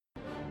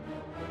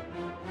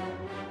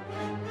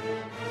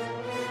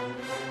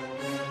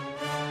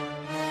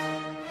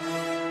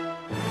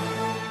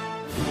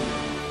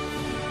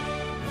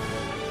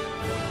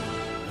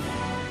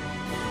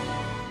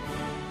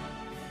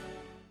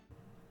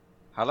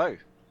Hello,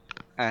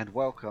 and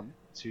welcome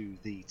to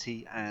the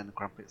Tea and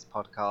Crumpets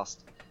podcast,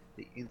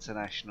 the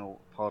international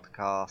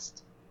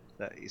podcast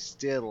that is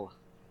still,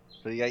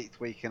 for the 8th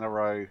week in a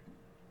row,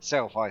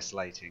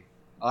 self-isolating.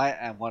 I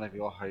am one of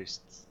your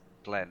hosts,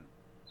 Glenn.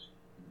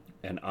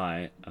 And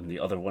I am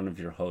the other one of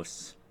your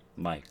hosts,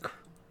 Mike.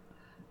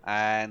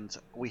 And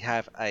we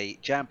have a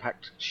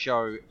jam-packed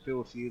show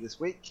filled for you this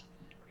week.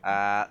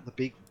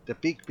 The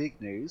big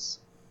news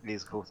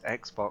is, of course,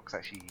 Xbox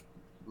actually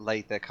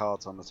laid their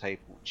cards on the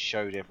table and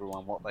showed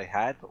everyone what they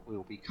had, but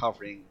we'll be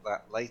covering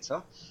that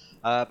later.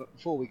 But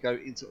before we go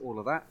into all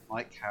of that,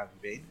 Mike, how have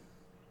you been?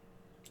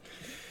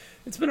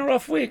 It's been a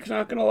rough week,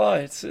 not gonna lie.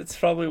 It's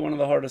probably one of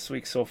the hardest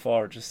weeks so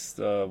far. Just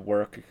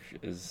work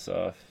is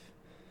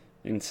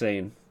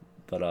insane,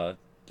 but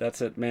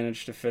that's it.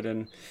 Managed to fit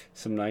in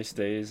some nice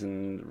days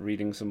and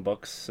reading some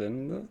books,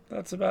 and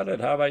that's about it.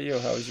 How about you?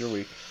 How was your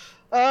week?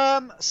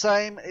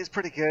 Same. It's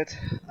pretty good.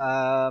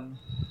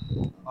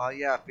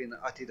 Yeah,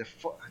 I did a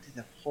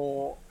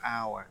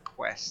 4-hour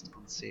quest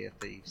on Sea of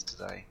Thieves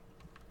today.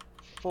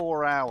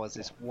 4 hours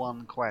is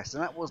one quest,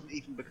 and that wasn't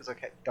even because I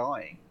kept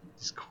dying.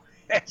 This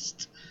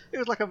quest, it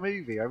was like a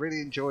movie. I really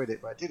enjoyed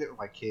it, but I did it with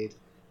my kid,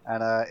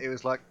 and it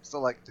was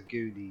still like the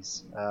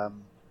Goonies,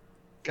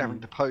 having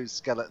to pose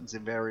skeletons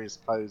in various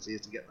poses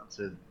to get them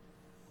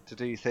to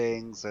do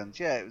things, and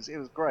yeah, it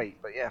was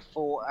great. But yeah,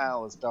 4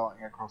 hours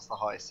darting across the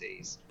high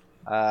seas.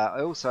 I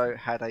also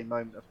had a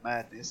moment of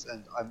madness,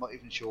 and I'm not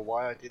even sure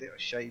why I did it. I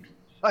shaved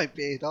my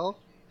beard off,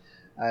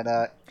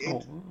 and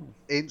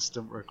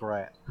instant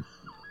regret.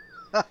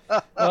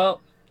 Well,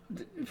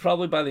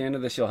 probably by the end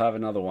of this you'll have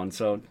another one,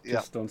 so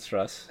just don't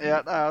stress.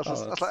 Yeah, no, I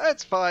was like,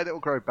 it's fine, it'll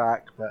grow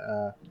back,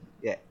 but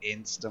yeah,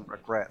 instant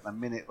regret. The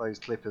minute those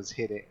clippers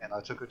hit it, and I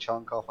took a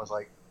chunk off, I was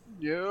like,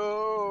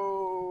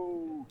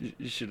 no.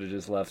 You should have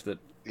just left it.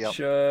 Yep.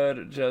 Should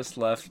have just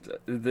left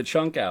the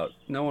chunk out.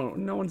 No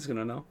one's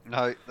gonna know.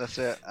 No, that's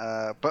it.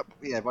 But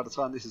yeah, by the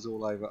time this is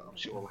all over, I'm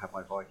sure I'll have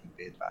my Viking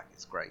beard back.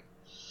 It's great.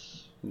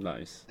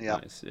 Nice. Yeah.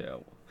 Nice. Yeah.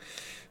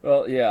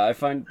 Well, yeah, I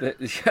find that.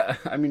 Yeah,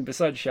 I mean,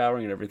 besides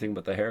showering and everything,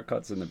 but the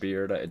haircuts and the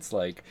beard, it's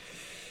like,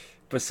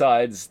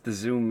 besides the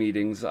Zoom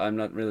meetings, I'm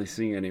not really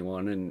seeing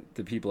anyone, and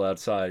the people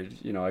outside,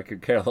 I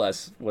could care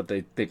less what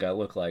they think I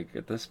look like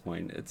at this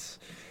point. It's.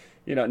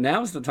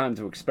 Now's the time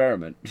to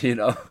experiment,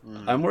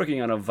 I'm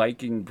working on a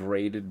Viking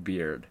braided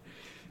beard.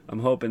 I'm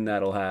hoping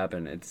that'll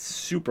happen. It's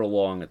super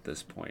long at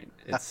this point.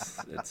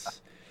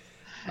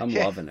 I'm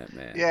loving it,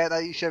 man. Yeah, no,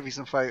 you showed me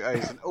some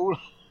photos, and all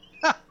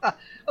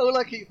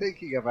I keep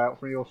thinking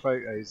about from your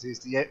photos is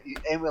the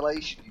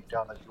emulation you've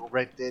done of your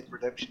Red Dead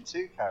Redemption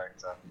 2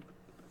 character.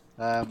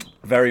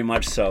 Very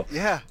much so.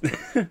 Yeah.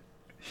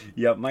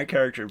 Yeah, my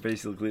character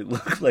basically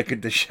looked like a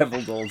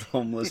disheveled old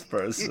homeless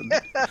person.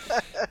 Yeah,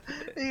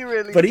 he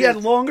really But did. he had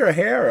longer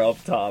hair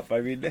up top.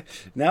 I mean,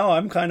 now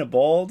I'm kind of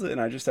bald and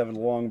I just have a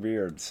long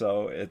beard.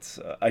 So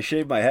I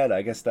shaved my head.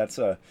 I guess that's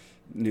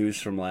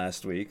news from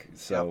last week.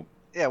 So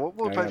yeah,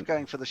 we're both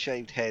going for the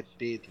shaved head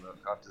beard look.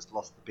 I've just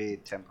lost the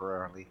beard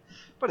temporarily,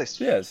 but it's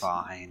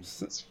fine.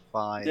 It's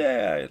fine.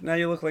 Yeah, now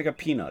you look like a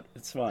peanut.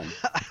 It's fine.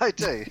 I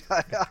do.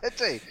 I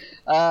do.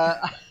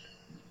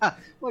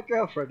 My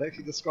girlfriend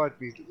actually described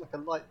me as like a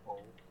light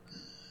bulb.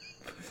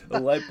 A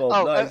light bulb,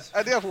 nice.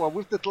 And the other one,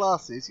 with the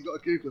glasses, you've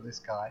got to Google this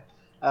guy.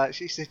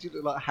 She said you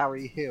look like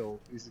Harry Hill,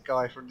 who's the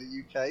guy from the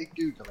UK.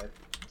 Google him.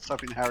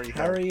 Type in Harry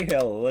Hill. Harry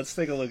Hill. Let's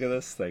take a look at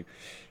this thing.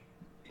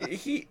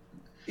 He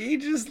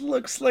just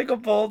looks like a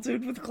bald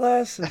dude with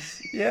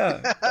glasses.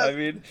 Yeah. I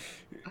mean,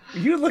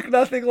 you look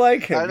nothing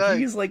like him.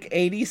 He's like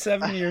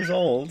 87 years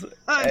old,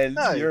 and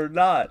you're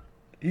not.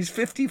 He's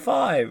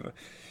 55.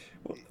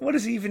 What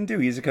does he even do?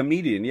 He's a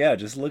comedian. Yeah,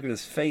 just look at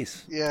his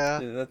face.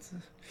 Yeah.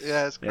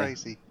 It's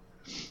crazy.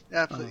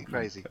 Yeah. Absolutely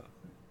crazy.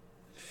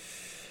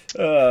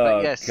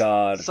 Oh, yes,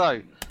 God.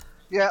 So,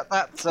 yeah,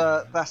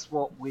 that's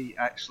what we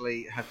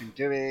actually have been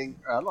doing.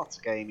 Lots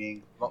of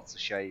gaming, lots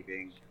of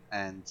shaving,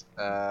 and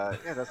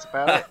yeah, that's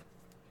about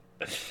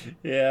it.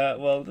 Yeah,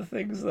 well, the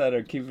things that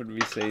are keeping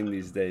me sane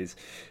these days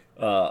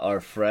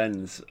are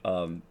friends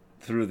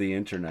through the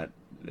internet.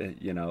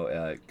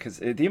 Because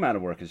the amount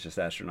of work is just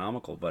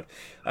astronomical. But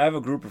I have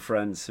a group of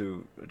friends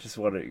who just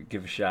want to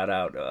give a shout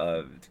out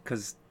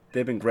because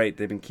they've been great.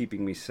 They've been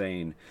keeping me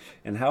sane.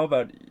 And how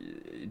about,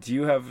 do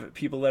you have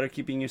people that are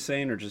keeping you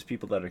sane, or just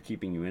people that are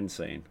keeping you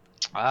insane?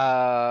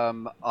 I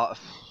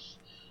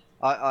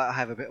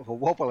have a bit of a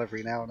wobble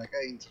every now and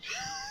again,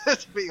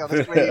 to be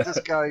honest. Where you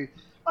just go,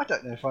 I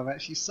don't know if I'm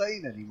actually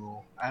sane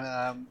anymore.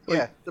 And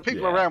yeah, the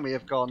people around me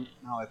have gone,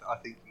 no, I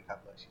think you have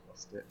actually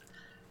lost it.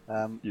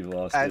 You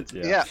lost it,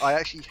 yeah. Yeah, I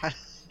actually had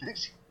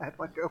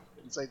my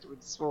girlfriend say to me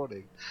this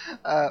morning,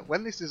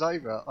 when this is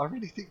over, I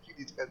really think you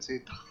need to go to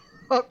a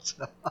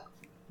doctor.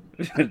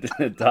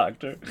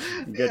 Doctor?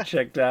 Get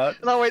checked out?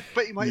 And I went,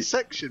 but you might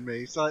section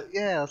me. So,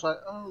 yeah, I was like,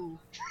 oh.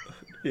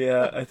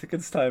 Yeah, I think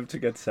it's time to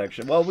get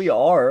sectioned. Well, we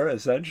are,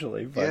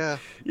 essentially. But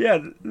yeah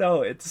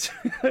no, it's...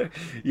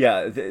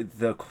 yeah,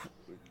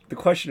 the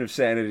question of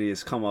sanity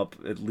has come up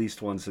at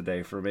least once a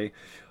day for me.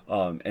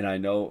 And I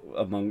know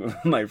among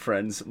my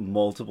friends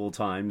multiple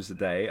times a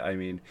day. I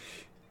mean,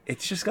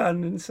 it's just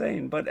gotten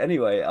insane. But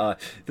anyway,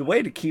 the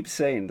way to keep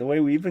sane, the way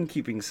we've been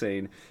keeping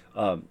sane,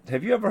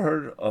 have you ever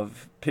heard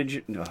of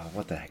Pigeon?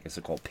 What the heck is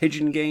it called?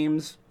 Pigeon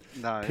games?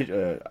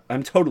 No.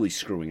 I'm totally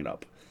screwing it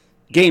up.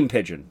 Game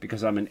Pigeon,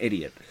 because I'm an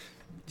idiot.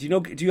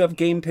 Do you have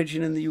Game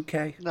Pigeon in the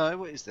UK? No,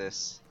 what is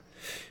this?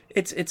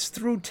 It's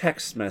through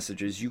text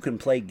messages. You can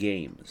play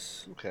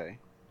games. Okay.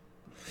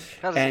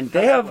 And how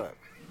they does have. it work?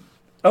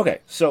 Okay,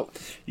 so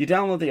you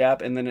download the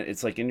app, and then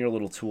it's like in your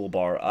little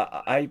toolbar.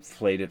 I've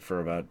played it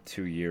for about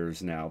 2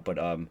 years now, but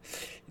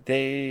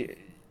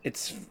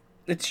it's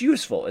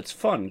useful. It's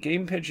fun.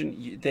 Game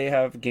Pigeon. They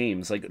have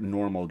games like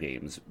normal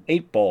games: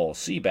 8-ball,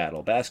 sea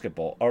battle,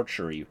 basketball,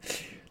 archery,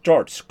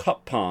 darts,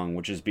 cup pong,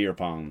 which is beer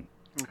pong,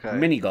 Okay.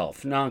 mini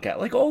golf, knockout,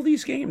 like all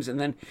these games, and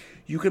then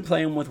you could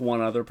play them with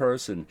one other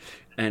person.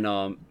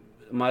 And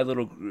my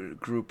little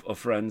group of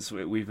friends,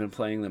 we've been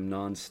playing them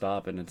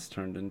nonstop, and it's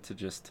turned into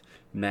just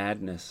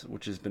madness,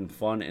 which has been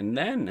fun. And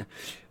then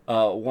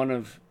one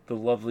of the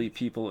lovely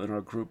people in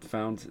our group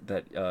found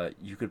that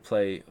you could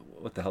play,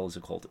 what the hell is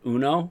it called?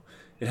 Uno?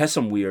 It has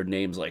some weird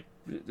names like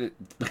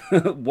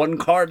one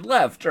card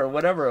left or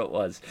whatever it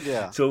was.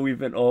 Yeah. So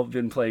we've all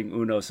been playing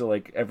Uno. So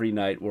like every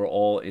night we're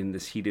all in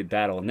this heated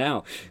battle.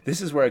 Now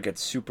this is where it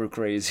gets super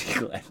crazy,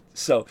 Glenn.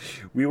 So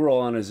we were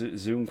all on a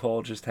Zoom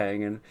call, just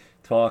hanging,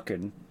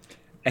 talking,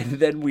 and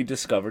then we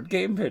discovered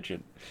Game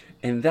Pigeon,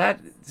 and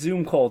that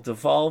Zoom call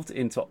devolved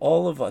into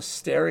all of us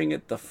staring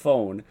at the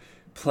phone,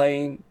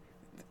 playing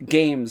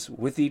games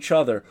with each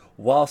other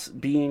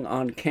whilst being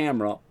on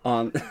camera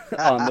on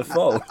the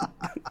phone.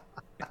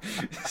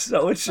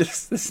 So it's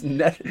just this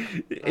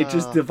it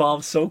just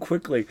devolves so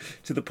quickly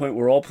to the point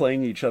we're all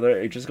playing each other.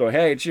 It just go,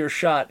 hey, it's your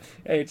shot.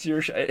 Hey, it's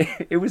your shot.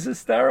 It was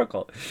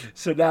hysterical.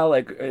 So now,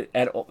 like,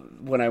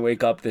 when I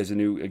wake up, there's a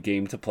new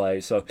game to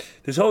play. So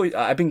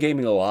I've been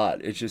gaming a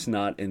lot. It's just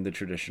not in the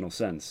traditional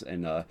sense.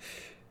 And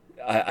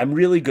I'm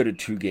really good at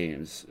 2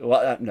 games.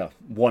 Well, no,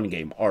 1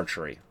 game,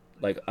 archery.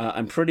 Like,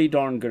 I'm pretty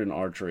darn good in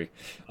archery.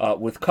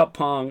 With cup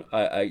pong,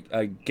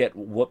 I get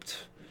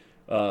whooped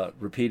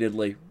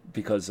repeatedly,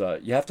 because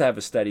you have to have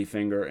a steady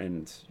finger,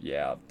 and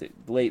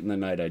late in the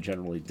night I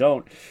generally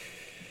don't.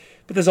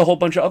 But there's a whole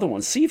bunch of other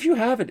ones. See if you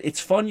have it. It's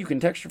fun. You can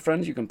text your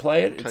friends. You can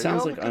play it. Okay, It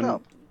sounds like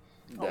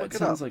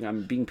like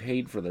I'm being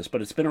paid for this,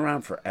 but it's been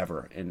around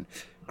forever. And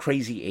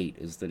Crazy 8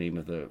 is the name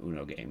of the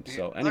Uno game.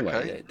 So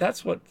anyway,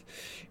 that's what.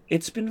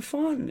 It's been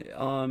fun.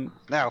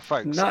 Now,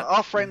 folks,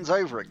 our friends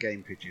over at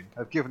Game Pigeon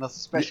have given us a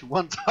special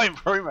one-time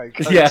promo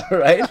code. Yeah,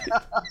 right.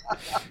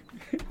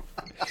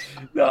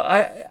 No,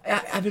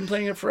 I've been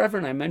playing it forever,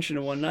 and I mentioned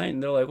it one night,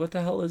 and they're like, "What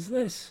the hell is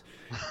this?"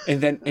 And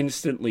then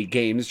instantly,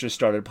 games just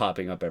started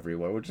popping up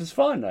everywhere, which is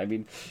fun. I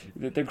mean,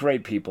 they're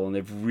great people, and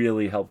they've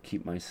really helped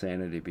keep my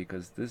sanity,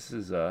 because this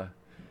is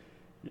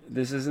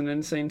an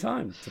insane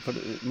time, to put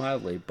it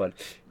mildly. But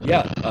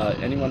yeah,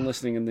 anyone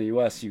listening in the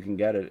U.S., you can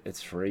get it.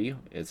 It's free,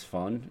 it's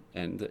fun,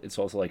 and it's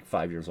also like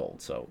 5 years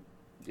old, so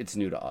it's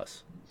new to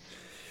us.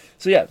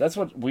 So yeah, that's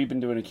what we've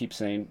been doing to keep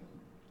sane.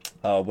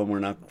 When we're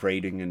not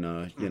grading and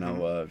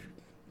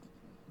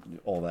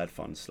all that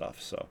fun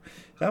stuff. So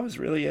that was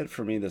really it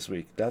for me this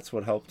week. That's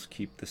what helped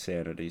keep the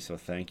sanity. So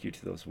thank you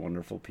to those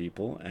wonderful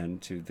people,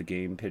 and to the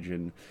Game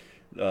Pigeon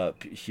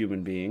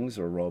human beings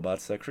or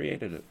robots that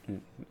created it.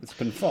 It's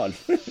been fun.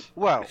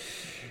 Well,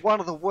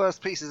 one of the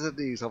worst pieces of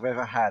news I've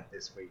ever had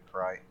this week,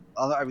 right?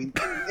 I mean,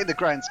 in the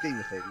grand scheme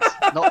of things,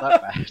 not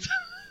that bad.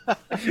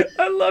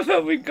 I love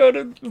how we go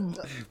to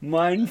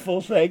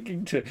mindful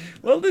thanking to,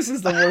 well, this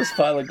is the worst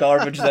pile of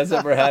garbage that's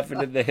ever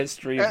happened in the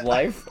history of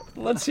life.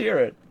 Let's hear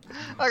it.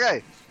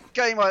 Okay,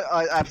 game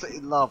I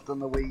absolutely loved on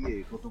the Wii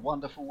U called The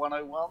Wonderful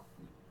 101.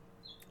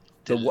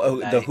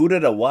 The who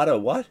did a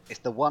what? It's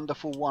The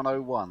Wonderful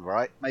 101,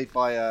 right? Made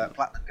by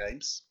Platinum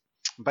Games.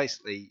 And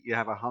basically, you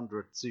have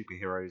 100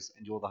 superheroes,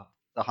 and you're the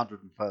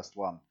 101st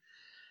one.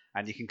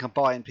 And you can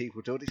combine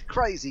people to do this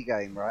crazy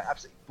game, right?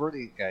 Absolutely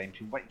brilliant game.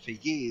 Been waiting for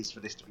years for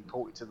this to be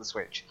ported to the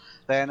Switch.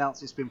 They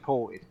announced it's been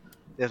ported.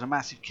 There's a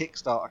massive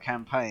Kickstarter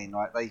campaign,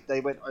 right? They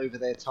went over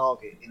their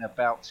target in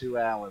about 2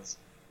 hours.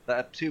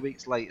 That 2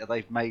 weeks later,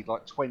 they've made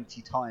like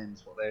 20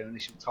 times what their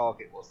initial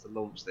target was to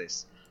launch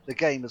this. The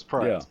game is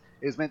prepped. Yeah.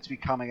 It was meant to be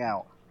coming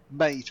out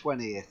May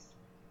 20th,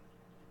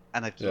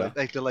 and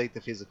they've delayed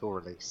the physical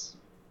release.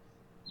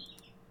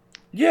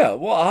 Yeah,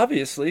 well,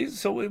 obviously,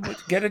 so we would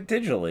get it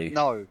digitally.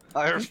 No,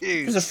 I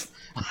refuse. It's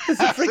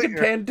a freaking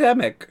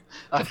pandemic.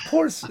 Of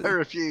course. I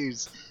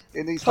refuse.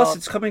 Plus,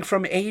 it's coming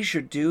from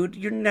Asia, dude.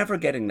 You're never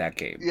getting that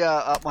game.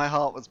 Yeah, my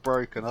heart was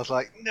broken. I was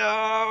like,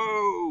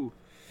 no!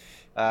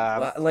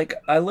 Like,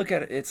 I look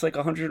at it, it's like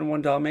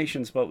 101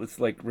 Dalmatians, but with,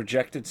 like,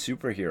 rejected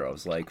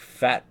superheroes, like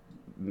Fat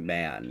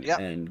Man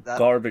and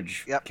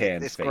Garbage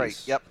Can it's Face.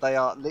 Great. Yep, they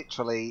are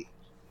literally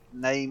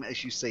name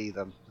as you see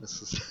them.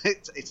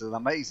 It's an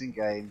amazing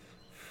game.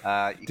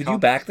 Did you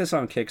back this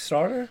on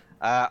Kickstarter?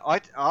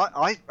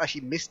 I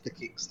actually missed the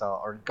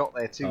Kickstarter and got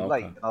there too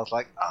late, and I was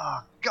like,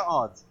 oh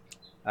god.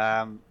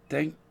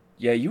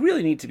 Yeah, you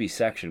really need to be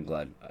sectioned,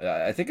 Glenn.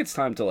 I think it's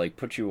time to like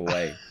put you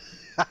away.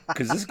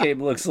 Because this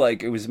game looks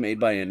like it was made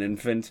by an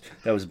infant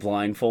that was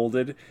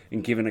blindfolded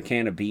and given a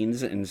can of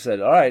beans and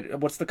said, "All right,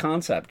 what's the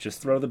concept?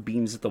 Just throw the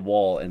beans at the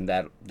wall, and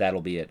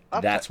that'll be it."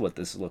 That's what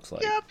this looks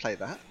like. Yeah, I'd play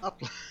that.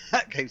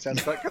 That game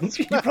sounds quite good.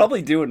 You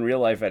probably do in real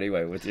life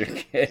anyway with your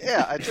kid.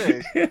 Yeah, I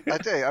do. I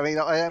do. I mean,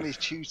 I am his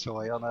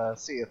tutor on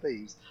Sea of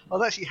Thieves. I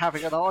was actually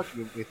having an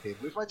argument with him,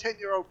 with my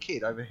 10-year-old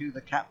kid, over who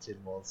the captain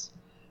was.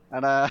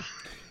 And and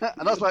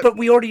I was like, but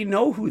we already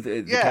know who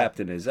the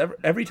captain is.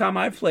 Every time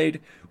I've played,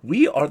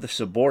 we are the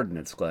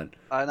subordinates, Glenn.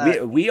 I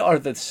know. We are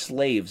the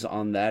slaves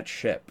on that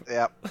ship.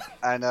 Yep.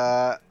 And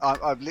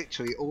I'm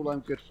literally, all I'm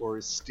good for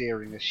is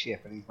steering a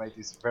ship, and he's made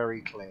this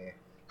very clear.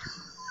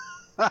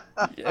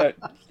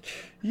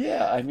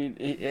 Yeah. I mean,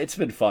 it's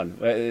been fun.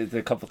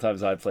 The couple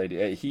times I've played,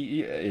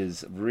 he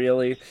is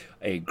really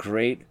a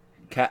great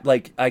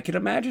like, I can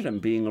imagine him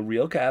being a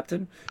real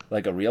captain,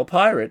 like a real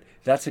pirate.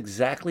 That's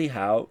exactly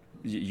how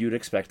you'd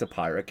expect a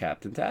pirate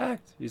captain to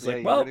act. He's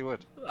like, well, really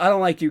would. I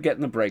don't like you, get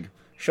in the brig.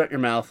 Shut your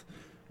mouth.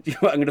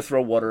 I'm going to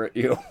throw water at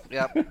you.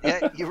 Yeah,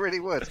 you really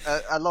would.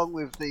 Along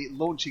with the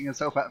launching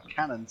himself out of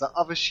cannons at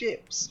other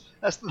ships.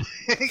 That's the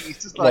thing.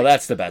 He's just like, well,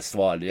 that's the best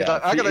one. Yeah,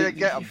 like, I'm going to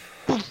get him.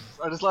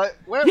 I was like,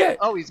 where? Yeah.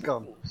 Oh, he's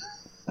gone.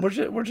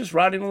 We're just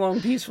riding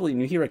along peacefully,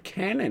 and you hear a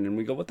cannon, and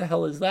we go, "What the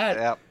hell is that?"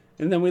 Yeah.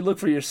 And then we look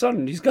for your son,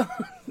 and he's gone.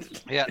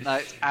 Yeah, no,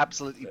 it's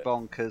absolutely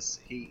bonkers.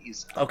 He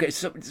is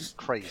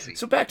crazy.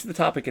 So back to the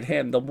topic at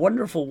hand, the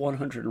wonderful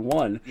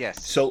 101.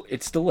 Yes. So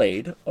it's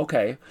delayed.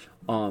 Okay.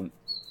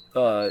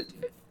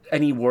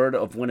 Any word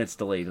of when it's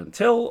delayed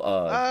until?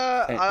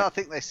 I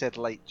think they said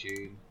late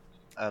June,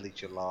 early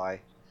July.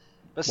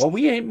 But well,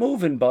 we ain't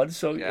moving, bud.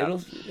 So yeah.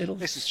 it'll.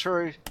 This is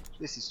true.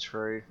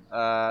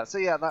 So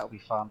yeah, that'll be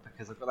fun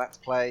because I've got that to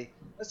play.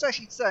 It's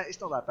actually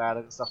it's not that bad.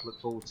 I've got stuff to look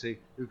forward to.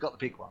 We've got the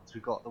big ones.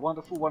 We've got the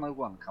wonderful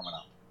 101 coming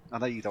up. I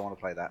know you don't want to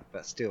play that,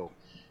 but still.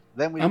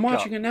 Then I'm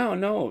watching it now.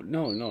 No.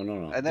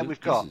 And then we've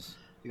got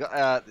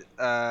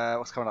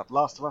what's coming up?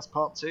 Last of Us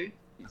Part 2.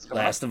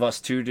 Last of Us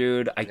 2,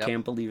 dude. I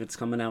can't believe it's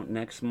coming out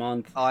next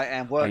month. I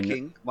am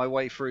working my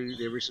way through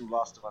the original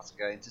Last of Us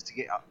again just to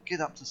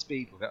get up to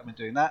speed with it. I've been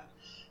doing that.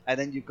 And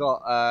then you've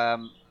got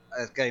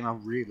a game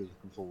I'm really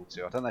looking forward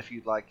to. I don't know if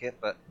you'd like it,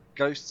 but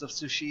Ghosts of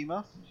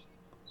Tsushima.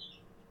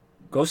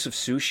 Ghosts of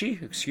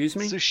Sushi? Excuse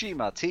me?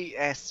 Tsushima.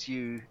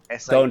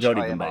 TSUSHIMA. Don't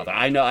even bother.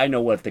 I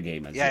know what the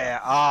game is.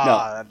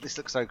 Yeah. This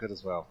looks so good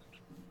as well.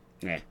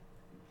 Yeah.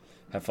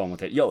 Have fun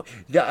with it. Yo,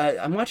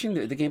 I'm watching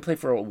the gameplay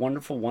for a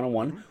wonderful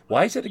 101.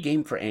 Why is it a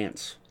game for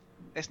ants?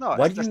 It's not.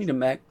 Why do you need a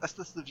mag? That's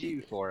just the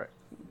view for it.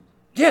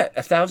 Yeah,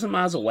 1,000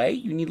 miles away.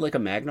 You need like a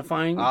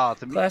magnifying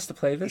glass to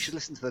play this. You should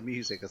listen to the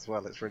music as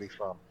well. It's really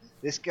fun.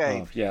 This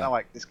game,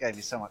 this game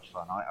is so much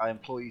fun. I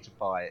implore you to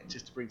buy it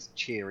just to bring some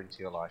cheer into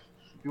your life.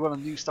 If you want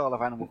a new style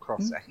of Animal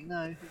Crossing,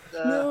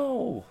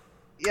 no.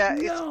 Yeah,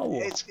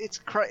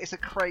 it's a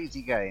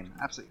crazy game.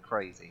 Absolutely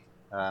crazy.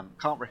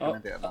 Can't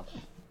recommend it enough.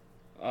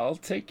 I'll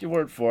take your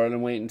word for it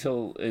and wait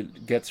until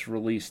it gets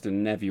released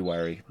in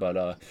February.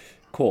 But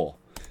cool.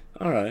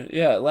 All right,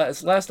 yeah.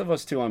 Last of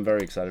Us 2, I'm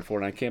very excited for,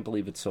 and I can't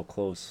believe it's so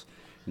close.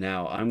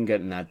 Now I'm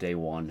getting that day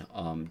one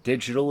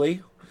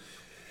digitally.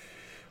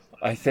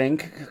 I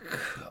think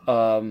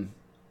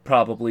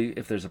probably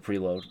if there's a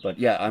preload, but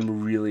yeah,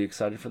 I'm really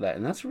excited for that,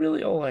 and that's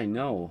really all I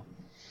know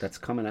that's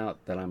coming out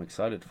that I'm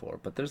excited for.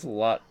 But there's a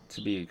lot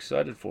to be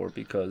excited for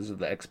because of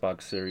the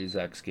Xbox Series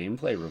X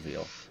gameplay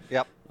reveal.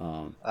 Yep.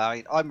 I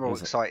mean, I'm more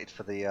excited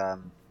for the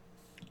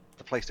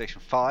PlayStation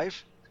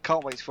 5.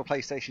 Can't wait for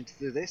PlayStation to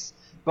do this.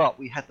 But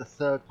we had the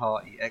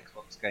third-party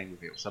Xbox game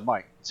reveal. So,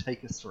 Mike,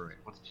 take us through it.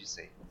 What did you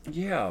see?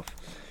 Yeah.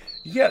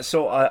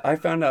 So I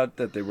found out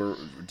that they were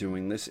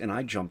doing this, and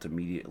I jumped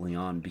immediately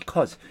on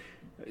because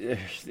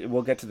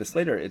we'll get to this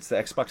later. It's the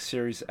Xbox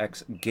Series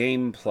X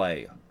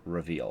gameplay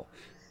reveal.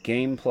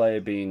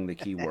 Gameplay being the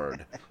key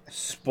word.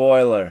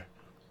 Spoiler.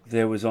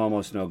 There was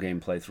almost no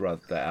gameplay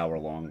throughout the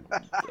hour-long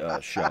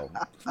show.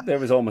 There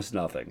was almost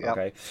nothing,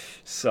 okay?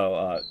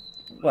 So,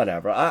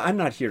 whatever. I'm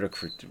not here to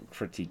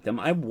critique them.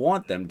 I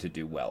want them to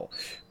do well.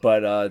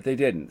 But they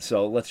didn't,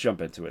 so let's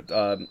jump into it.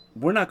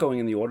 We're not going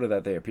in the order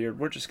that they appeared.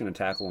 We're just going to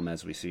tackle them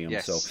as we see them.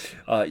 Yes.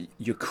 So,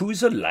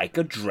 Yakuza Like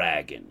a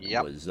Dragon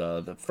was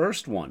the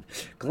first one.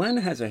 Glenn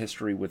has a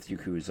history with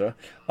Yakuza,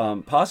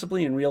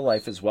 possibly in real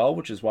life as well,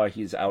 which is why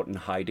he's out in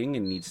hiding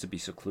and needs to be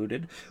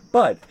secluded.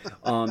 But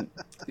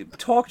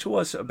talk to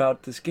us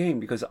about this game,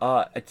 because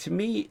to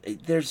me,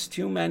 there's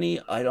too many.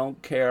 I don't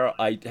care.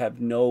 I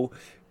have no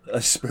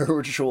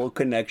spiritual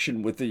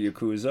connection with the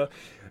Yakuza.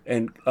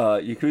 And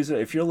Yakuza,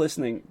 if you're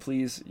listening,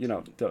 please,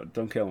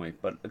 don't kill me.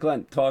 But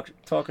Glenn, talk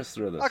us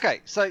through this.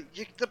 Okay, so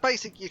the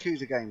basic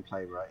Yakuza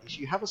gameplay, right, is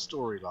you have a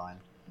storyline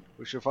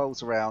which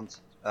revolves around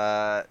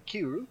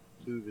Kiryu,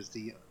 who is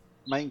the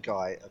main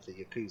guy of the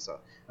Yakuza.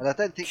 And I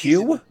don't think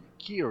Kiryu.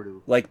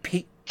 Like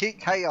P.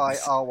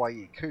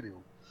 Kirye,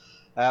 Kiryu.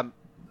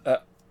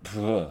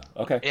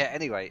 Okay. Yeah.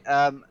 Anyway.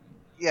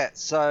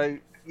 So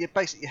you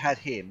basically had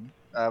him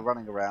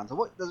running around. And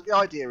what the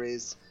idea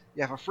is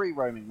You have a free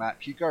roaming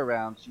map. You go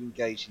around. You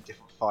engage in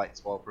different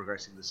fights while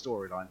progressing the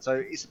storyline. So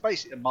it's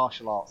basically a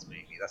martial arts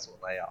movie. That's what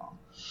they are.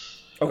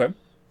 Okay.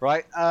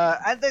 Right,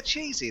 and they're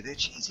cheesy. They're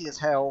cheesy as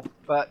hell.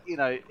 But you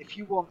know, if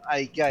you want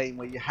a game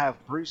where you have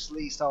Bruce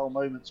Lee style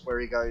moments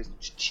where he goes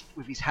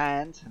with his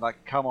hand,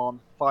 like "Come on,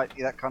 fight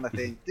me," that kind of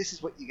thing, this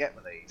is what you get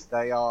with these.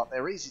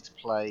 They're easy to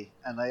play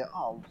and they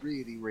are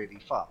really really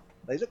fun.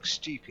 They look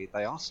stupid.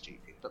 They are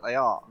stupid, but they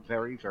are a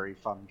very very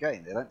fun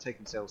game. They don't take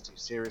themselves too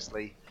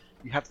seriously.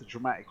 You have the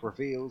dramatic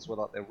reveals where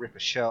like they'll rip a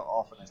shirt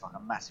off and there's like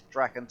a massive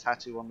dragon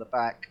tattoo on the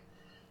back.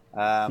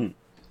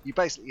 You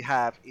basically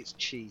have it's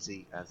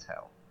cheesy as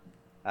hell.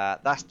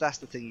 That's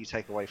the thing you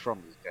take away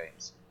from these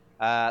games.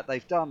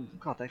 They've done,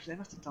 God, they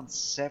must have done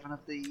 7 of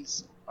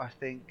these, I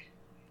think.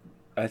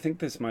 I think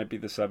this might be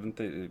the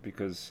 7th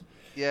because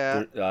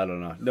Yeah, I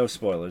don't know, no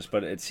spoilers,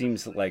 but it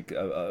seems like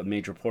a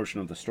major portion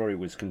of the story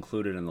was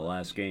concluded in the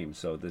last game.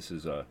 So this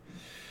is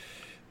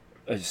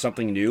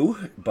something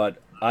new, but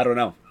I don't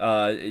know.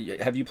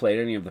 Have you played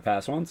any of the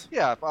past ones?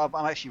 yeah. I'm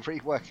actually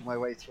reworking my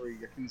way through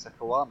Yakuza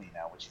Kiwami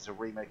now, which is a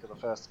remake of the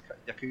first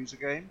Yakuza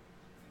game.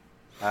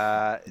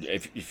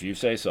 If you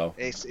say so.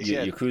 It's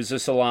Yakuza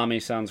Salami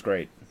sounds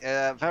great.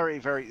 very,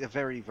 very,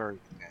 very, very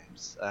good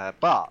games.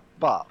 But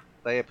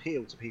they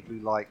appeal to people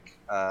who like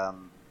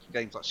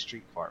games like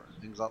Street Fighter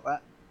and things like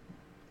that.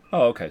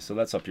 Oh, okay, so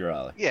that's up your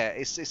alley. Yeah,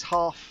 it's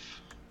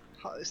half.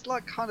 It's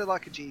like kind of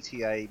like a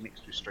GTA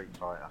mixed with Street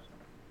Fighter.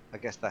 I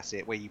guess that's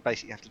it. Where you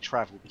basically have to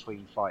travel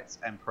between fights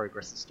and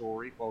progress the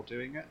story while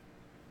doing it.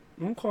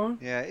 Okay.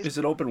 Yeah. Is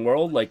it open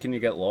world? Like, can you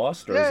get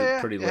lost, or is it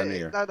pretty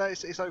linear? No,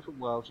 it's open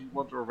world. You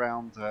wander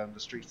around the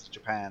streets of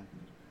Japan.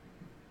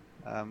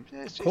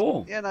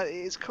 Cool. Yeah, no,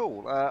 it's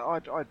cool.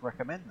 I'd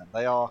recommend them.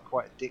 They are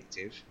quite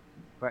addictive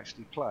to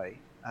actually play.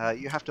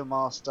 You have to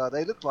master.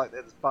 They look like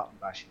they're just button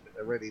bashing, but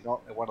they're really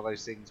not. They're one of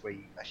those things where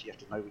you actually have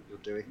to know what you're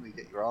doing when you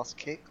get your ass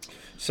kicked.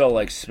 So,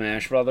 like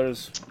Smash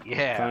Brothers?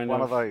 Yeah,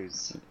 one of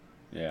those.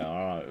 Yeah,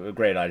 all right.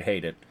 Great. I'd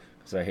hate it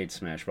because I hate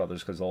Smash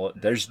Brothers because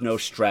there's no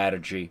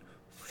strategy.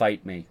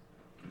 Fight me.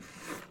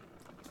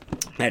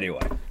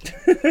 Anyway,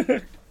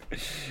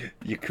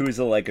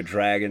 Yakuza Like a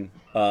Dragon.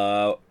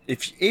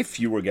 If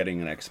you were getting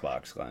an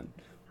Xbox, Glenn,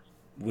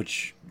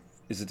 which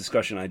is a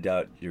discussion I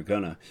doubt you're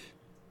gonna,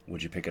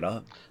 would you pick it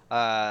up?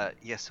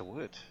 Yes, I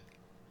would.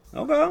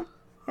 Okay,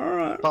 all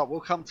right. But we'll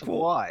come to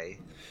why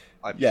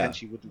I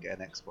potentially wouldn't get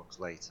an Xbox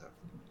later.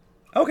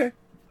 Okay,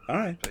 all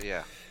right. But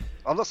yeah,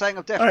 I'm not saying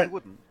I definitely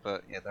wouldn't,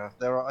 but yeah,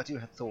 there are. I do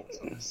have thoughts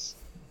on this.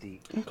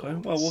 Deep okay,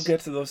 well, we'll get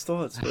to those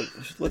thoughts, but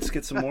let's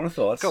get some more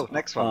thoughts. Cool,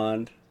 next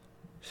one.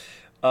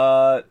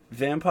 On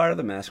Vampire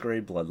the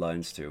Masquerade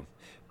Bloodlines 2.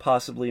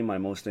 Possibly my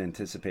most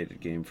anticipated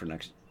game for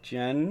next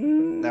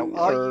gen. Now,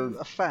 are you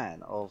a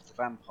fan of the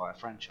Vampire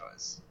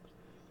franchise?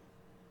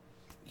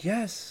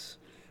 Yes.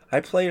 I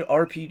play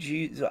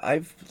RPGs.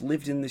 I've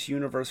lived in this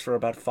universe for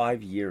about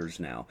 5 years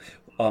now.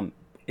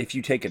 If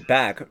you take it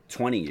back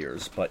 20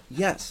 years, but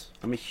yes,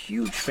 I'm a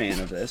huge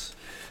fan of this.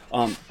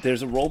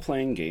 There's a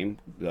role-playing game,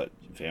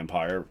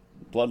 Vampire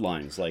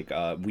Bloodlines. Like,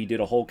 we did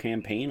a whole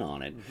campaign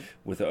on it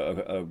with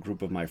a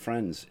group of my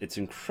friends. It's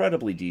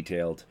incredibly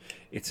detailed.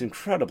 It's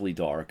incredibly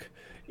dark.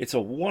 It's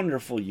a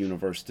wonderful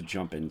universe to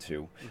jump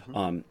into.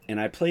 And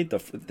I played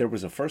there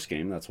was a first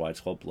game, that's why it's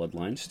called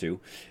Bloodlines 2,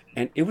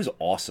 and it was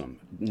awesome.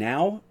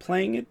 Now,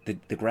 playing it,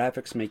 the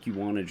graphics make you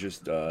want to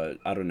just,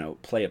 I don't know,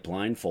 play it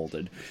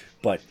blindfolded,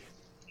 but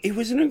it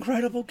was an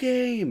incredible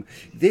game.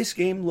 This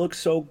game looks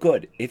so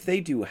good. If they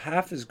do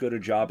half as good a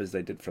job as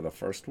they did for the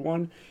first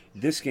one,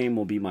 this game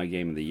will be my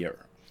game of the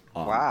year.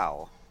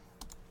 Wow.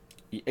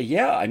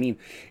 Yeah, I mean,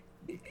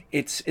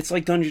 it's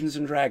like Dungeons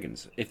and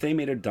Dragons. If they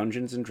made a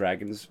Dungeons and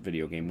Dragons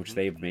video game, which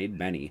they've made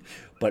many,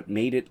 but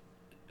made it,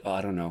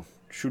 I don't know,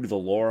 true to the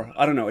lore.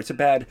 I don't know. It's a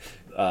bad.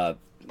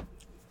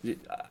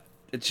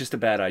 It's just a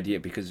bad idea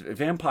because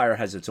Vampire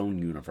has its own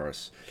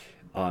universe,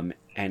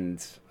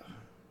 and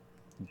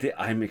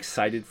I'm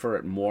excited for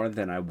it more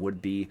than I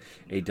would be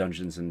a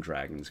Dungeons and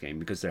Dragons game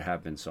because there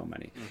have been so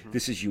many.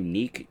 This is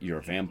unique. You're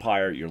a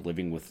vampire. You're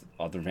living with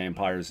other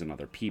vampires and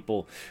other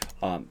people.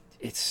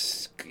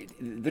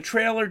 The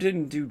trailer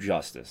didn't do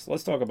justice.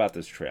 Let's talk about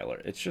this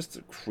trailer. It's just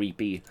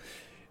creepy.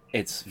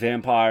 It's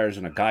vampires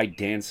and a guy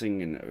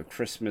dancing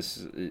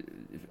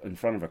in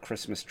front of a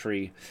Christmas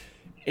tree.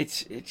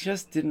 It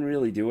just didn't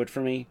really do it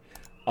for me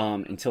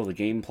until the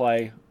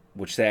gameplay,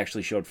 which they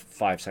actually showed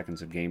 5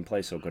 seconds of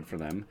gameplay, so good for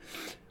them.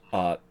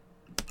 I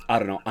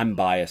don't know. I'm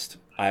biased.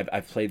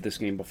 I've played this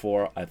game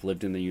before. I've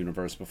lived in the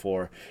universe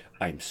before.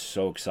 I'm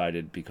so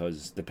excited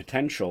because the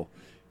potential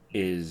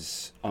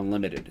is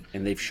unlimited,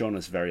 and they've shown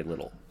us very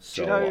little.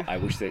 So I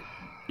wish they...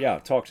 Yeah,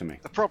 talk to me.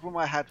 The problem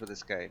I had with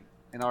this game,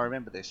 and I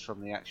remember this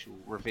from the actual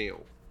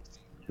reveal.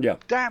 Yeah.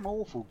 Damn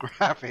awful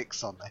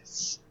graphics on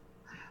this.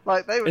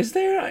 Like they were. Is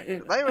there?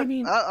 I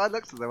mean, I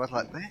looked at them. I was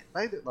like,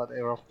 they look like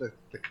they were off the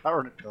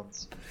current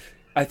guns.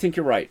 I think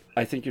you're right.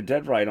 I think you're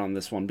dead right on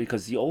this one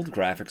because the old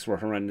graphics were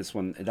horrendous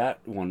when that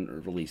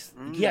one released.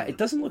 Yeah, it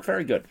doesn't look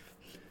very good.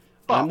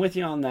 But I'm with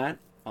you on that.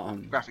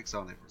 Graphics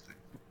aren't everything.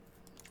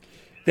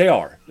 They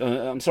are.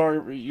 I'm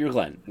sorry, you're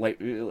Glenn. Like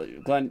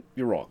Glenn,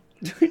 you're wrong.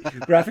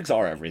 Graphics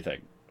are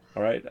everything.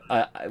 All right.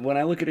 When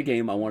I look at a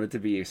game, I want it to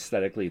be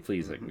aesthetically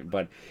pleasing.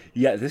 But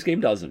yeah, this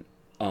game doesn't.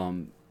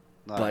 No.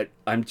 But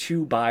I'm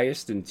too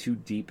biased and too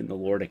deep in the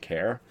lore to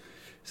care.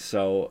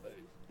 So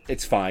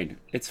it's fine.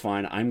 It's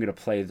fine. I'm gonna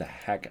play the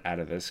heck out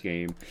of this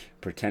game,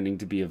 pretending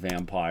to be a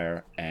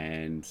vampire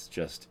and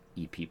just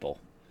eat people.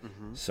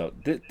 So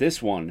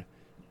this one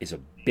is a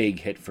big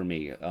hit for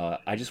me.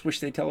 I just wish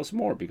they'd tell us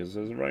more because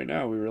as of right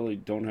now, we really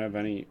don't have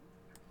any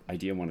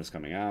idea when it's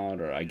coming out.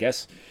 Or I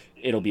guess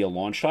it'll be a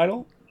launch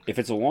title. If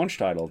it's a launch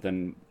title,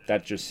 then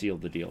that just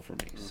sealed the deal for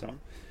me. So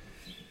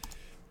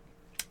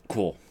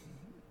cool.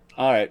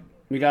 All right,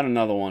 we got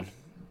another one.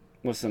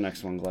 What's the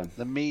next one, Glenn?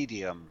 The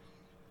Medium.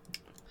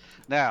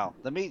 Now,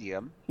 the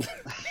Medium.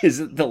 Is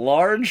it the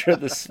large or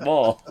the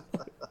small?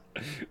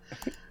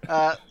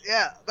 Yeah,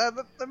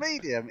 the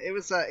Medium. It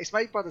was. It's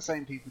made by the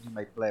same people who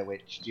made Blair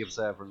Witch, The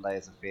Observer, and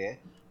Layers of Fear.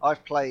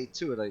 I've played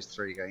 2 of those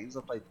 3 games.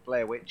 I played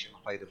Blair Witch and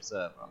I played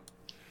Observer.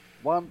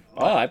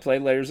 I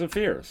played Layers of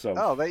Fear. So.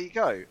 Oh, there you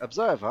go.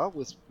 Observer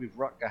was with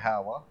Rutger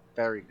Hauer.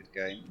 Very good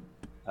game.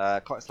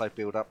 Quite a slow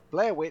build up.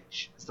 Blair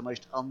Witch is the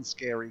most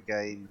unscary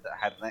game that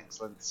had an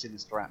excellent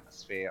sinister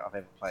atmosphere I've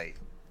ever played.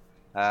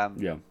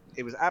 Yeah.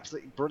 It was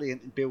absolutely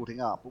brilliant in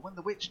building up, but when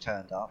the witch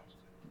turned up,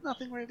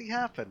 nothing really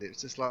happened. It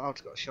was just like, I've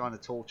just got to shine a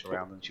torch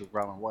around and she'll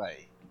run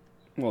away.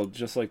 Well,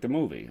 just like the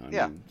movie. I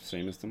Yeah. mean,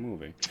 same as the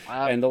movie.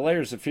 And the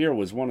Layers of Fear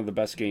was one of the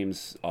best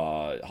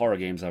horror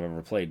games I've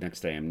ever played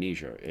next to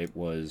Amnesia. It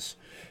was,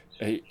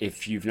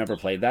 if you've never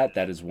played that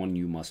is one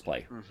you must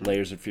play.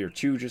 Layers of Fear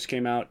 2 just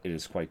came out. It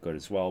is quite good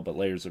as well, but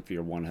Layers of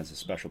Fear 1 has a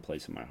special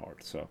place in my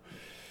heart. So,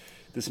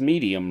 this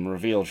Medium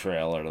reveal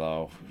trailer,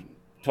 though,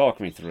 talk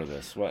me through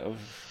this. What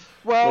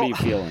are you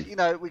feeling? You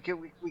know, we get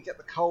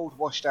the cold,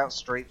 washed out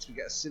streets. We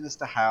get a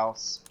sinister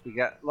house. We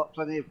get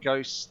plenty of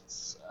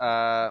ghosts.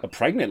 A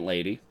pregnant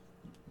lady.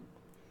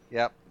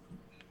 Yep.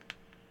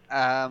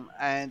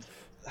 And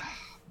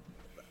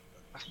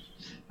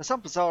for some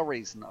bizarre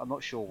reason, I'm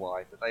not sure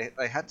why, but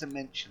they had to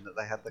mention that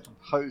they had the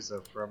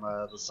composer from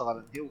the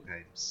Silent Hill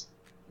games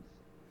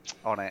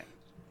on it,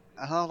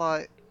 and I'm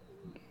like,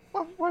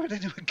 why would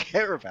anyone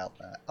care about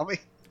that? I mean,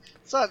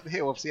 Silent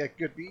Hill obviously had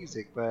good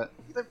music, but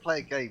you don't play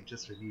a game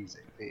just for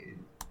music, do you?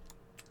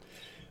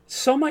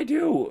 Some I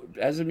do.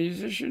 As a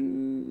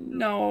musician,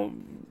 no.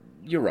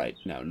 You're right.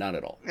 No, not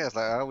at all. Yeah, it's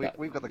like, oh,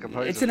 we've got the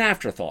composer. It's an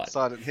afterthought.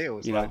 Silent Hill,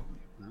 it's you like,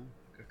 know?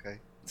 oh, okay.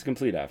 It's a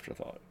complete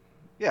afterthought.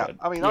 Yeah, But,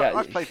 I mean, yeah,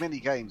 I've played many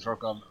games where I've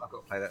got to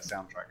play that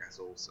soundtrack. That's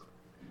awesome.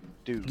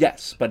 Doom.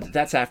 Yes, but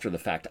that's after the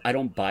fact. I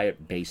don't buy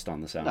it based on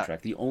the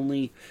soundtrack. The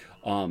only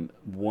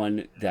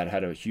one that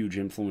had a huge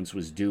influence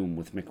was Doom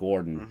with Mick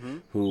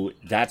Gordon, who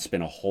that's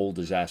been a whole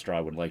disaster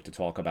I would like to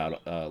talk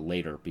about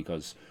later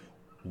because,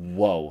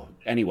 whoa.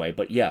 Anyway,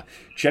 but yeah,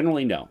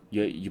 generally no.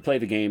 You play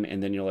the game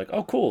and then you're like,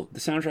 oh cool, the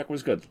soundtrack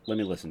was good. Let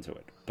me listen to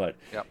it. But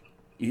Yep.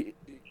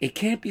 it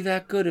can't be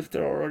that good if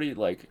they're already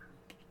like,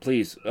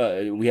 please,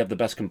 we have the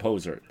best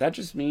composer. That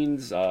just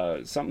means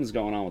something's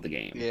going on with the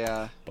game.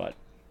 Yeah. But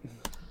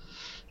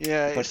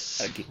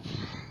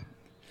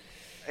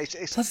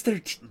it's plus their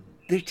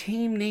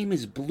team name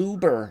is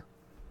Bloober.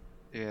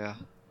 yeah.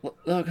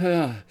 Look,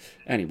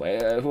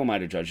 anyway, who am I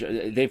to judge?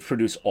 They've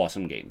produced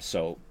awesome games,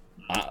 so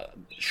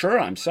sure,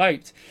 I'm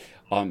psyched.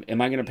 Am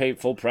I going to pay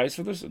full price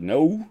for this?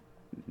 No,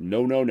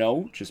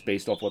 just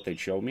based off what they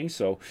showed me.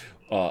 So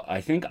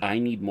I think I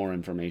need more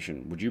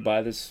information. Would you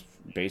buy this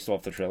based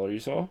off the trailer you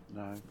saw?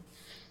 No.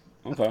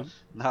 Okay.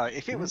 No,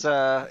 if it was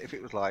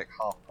like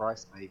half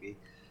price maybe.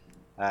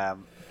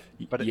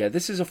 But yeah,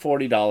 this is a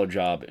 $40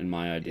 job in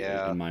my idea,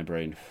 Yeah. in my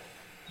brain.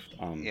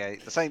 Yeah,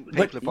 the same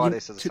people who buy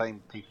this are the to-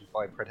 same people who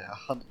buy Predator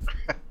Hunt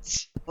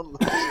Grounds on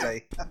launch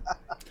day.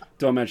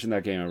 Don't mention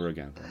that game ever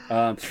again.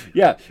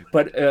 Yeah,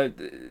 but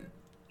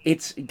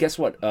it's guess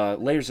what?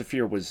 Layers of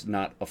Fear was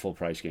not a full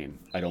price game.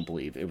 I don't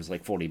believe it was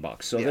like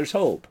 $40. So Yeah. there's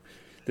hope.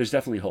 There's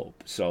definitely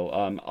hope. So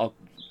I'll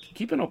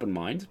keep an open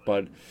mind.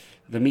 But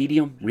the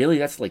Medium, really,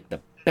 that's like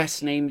the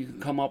best name you can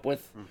come up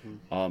with.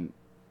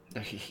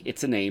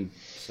 It's a name,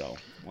 so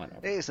whatever.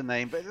 It is a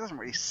name, but it doesn't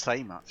really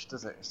say much,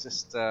 does it? It's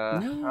just,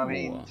 No. I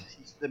mean,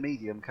 the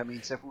Medium can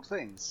mean several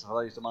things.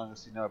 For those among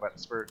us who know about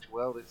the spiritual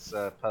world, it's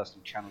a person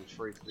who channels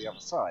through to the other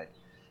side.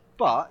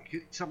 But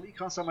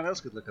someone else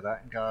could look at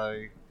that and go,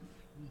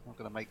 I'm not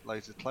going to make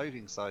loads of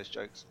clothing size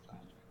jokes of that.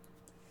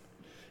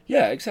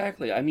 Yeah,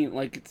 exactly. I mean,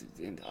 like,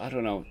 I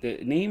don't know. The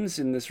names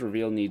in this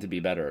reveal need to be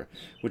better.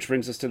 Which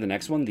brings us to the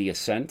next one, The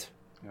Ascent.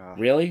 Yeah.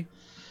 Really?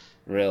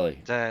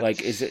 That's-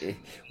 Like, is it?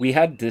 We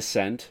had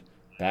Descent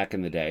back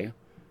in the day,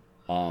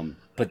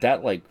 but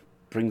that like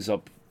brings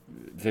up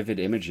vivid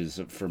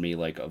images for me,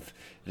 like of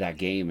that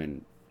game,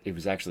 and it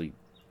was actually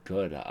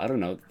good. I don't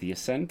know. The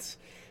Ascent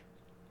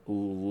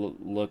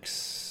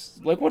looks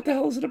like, what the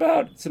hell is it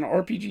about? It's an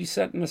RPG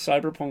set in a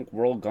cyberpunk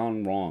world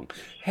gone wrong.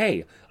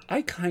 Hey,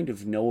 I kind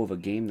of know of a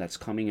game that's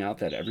coming out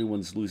that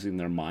everyone's losing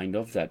their mind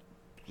of that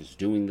is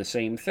doing the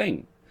same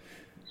thing.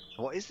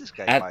 What is this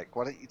game At- like?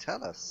 Why don't you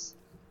tell us?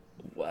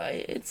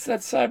 Why, it's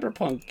that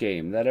Cyberpunk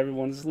game that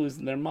everyone's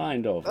losing their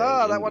mind over,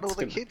 Oh, that and one all it's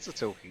the gonna. kids are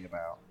talking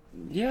about.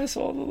 Yes,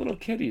 all the little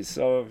kitties.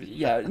 So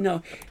yeah,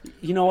 no,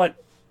 you know what?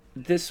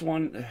 This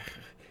one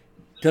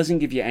doesn't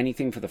give you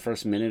anything for the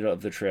first minute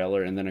of the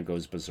trailer, and then it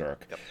goes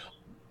berserk. Yep.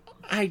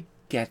 I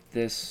get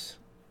this.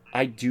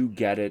 I do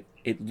get it.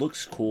 It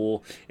looks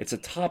cool. It's a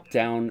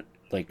top-down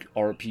like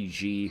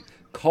RPG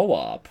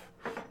co-op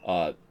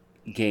uh,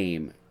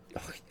 game,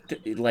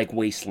 like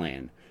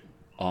Wasteland,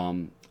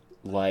 um,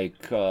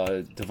 like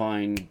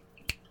Divine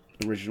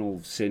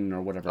Original Sin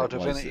or whatever Oh, it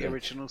was. Divinity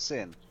Original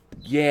Sin.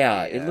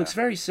 Yeah, it Yeah. looks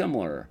very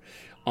similar.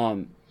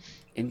 Um,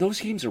 and those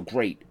games are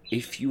great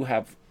if you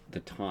have the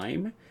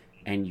time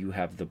and you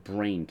have the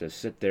brain to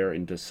sit there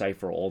and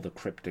decipher all the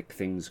cryptic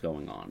things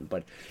going on.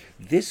 But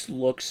this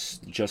looks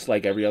just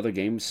like every other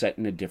game set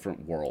in a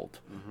different world.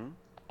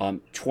 Mm-hmm.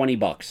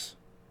 $20.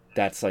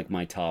 That's like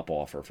my top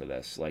offer for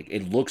this. Like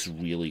it looks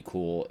really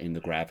cool and the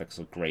graphics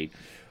look great.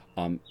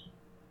 Um,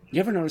 you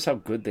ever notice how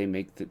good they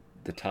make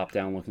the top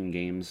down looking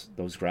games?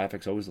 Those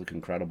graphics always look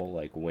incredible,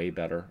 like way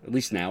better. At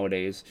least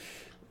nowadays.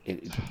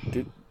 It,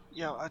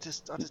 Yeah, I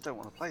just don't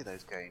want to play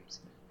those games.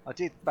 I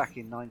did back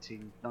in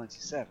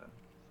 1997.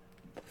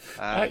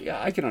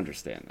 I can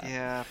understand that.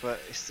 Yeah, but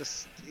it's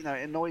just, it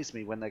annoys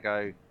me when they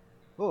go,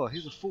 oh,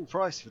 here's a full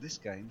price for this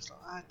game. It's like,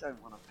 I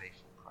don't want to pay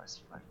full price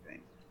for that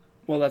game.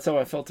 Well, that's how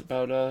I felt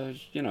about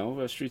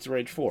Streets of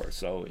Rage 4.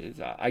 So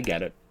I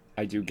get it.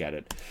 I do get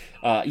it.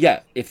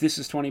 Yeah, if this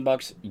is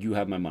 $20, you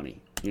have my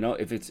money.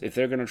 If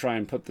they're gonna try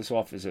and put this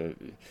off as a,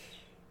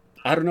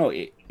 I don't know,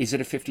 is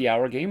it a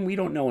 50-hour game? We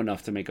don't know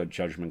enough to make a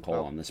judgment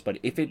call on this. But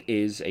if it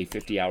is a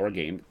 50-hour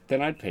game,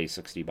 then I'd pay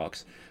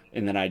 $60,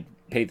 and then I'd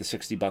pay the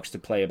 $60 to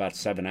play about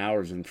 7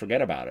 hours and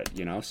forget about it.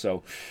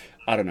 So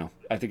I don't know.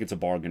 I think it's a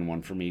bargain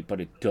one for me,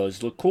 but it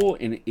does look cool,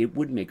 and it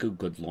would make a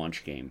good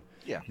launch game.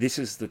 Yeah. This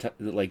is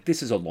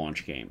this is a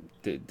launch game.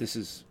 This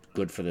is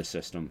good for the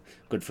system,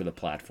 good for the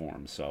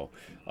platform. So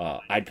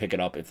I'd pick it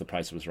up if the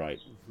price was right.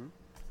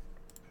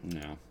 Mm-hmm.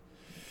 Yeah.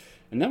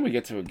 And then we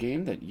get to a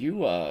game that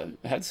you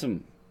had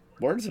some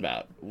words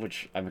about,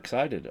 which I'm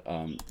excited.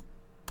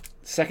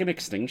 Second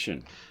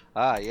Extinction.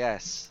 Ah,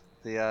 yes.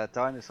 The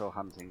dinosaur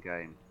hunting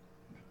game.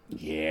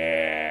 Yeah.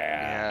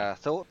 Yeah.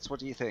 Thoughts? What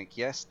do you think?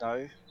 Yes?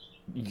 No?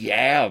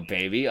 Yeah,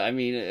 baby. I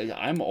mean,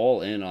 I'm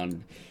all in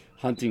on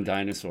hunting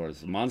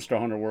dinosaurs. Monster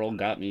Hunter World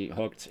got me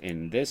hooked,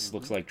 and this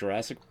looks like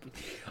Jurassic.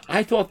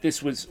 I thought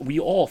this was. We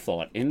all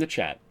thought in the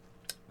chat,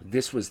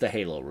 this was the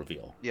Halo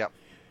reveal. Yep.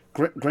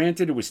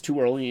 Granted, it was too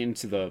early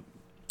into the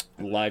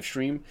live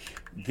stream.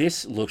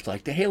 This looked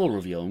like the Halo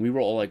reveal, and we were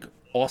all like,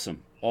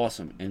 "Awesome,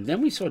 awesome!" And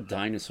then we saw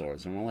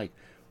dinosaurs, and we're like,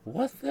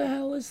 "What the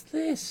hell is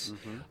this?"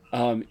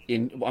 I'm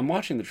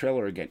watching the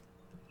trailer again.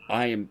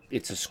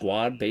 It's a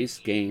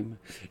squad-based game.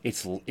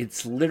 It's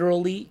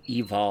literally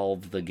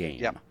Evolve the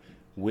game. Yep.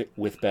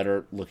 With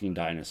better looking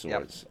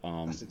dinosaurs.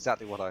 That's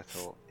exactly what I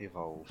thought.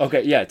 Evolve.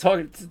 Okay, yeah. Tell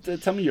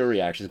me your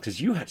reactions, because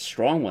you had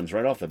strong ones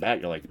right off the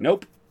bat. You're like,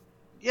 nope.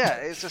 Yeah,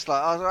 it's just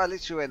like I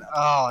literally went,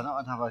 oh,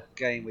 not another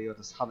game where you're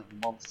just hunting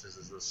monsters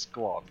as a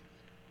squad.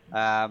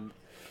 And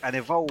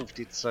Evolve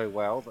did so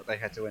well that they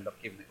had to end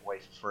up giving it away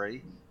for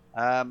free.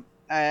 And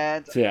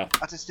So, yeah.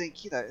 I just think,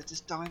 it's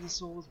just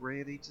dinosaurs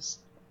really just.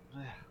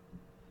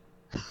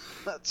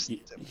 That's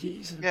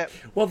yeah.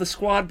 Well, the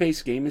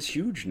squad-based game is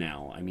huge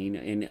now. I mean,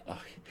 and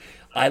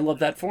I love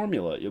that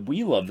formula.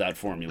 We love that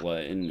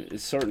formula in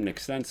certain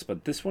extents,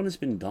 but this one has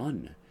been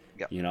done.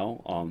 Yep.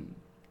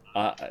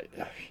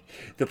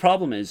 The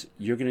problem is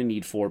you're going to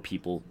need 4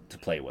 people to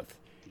play with.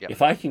 Yep.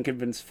 If I can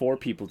convince 4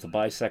 people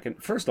to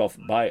first off,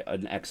 buy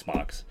an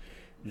Xbox,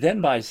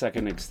 then buy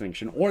Second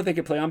Extinction, or they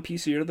could play on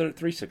PC or the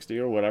 360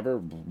 or whatever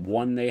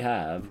one they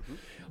have.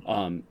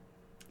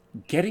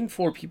 Getting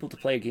 4 people to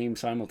play a game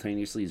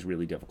simultaneously is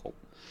really difficult,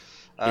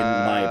 in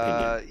my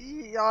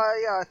opinion.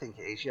 Yeah, I think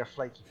it is. You have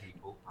flaky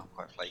people. I'm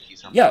quite flaky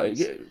Yeah,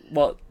 sometimes.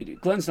 well,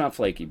 Glenn's not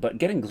flaky, but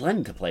getting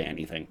Glenn to play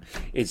anything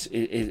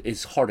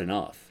is hard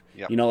enough.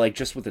 Yep. Like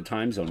just with the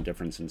time zone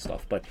difference and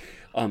stuff. But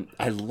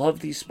I love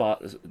these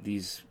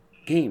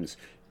games.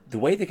 The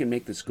way they can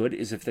make this good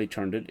is if they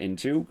turned it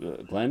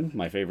into Glenn,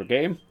 my favorite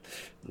game,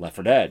 Left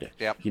 4 Dead.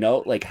 Yep.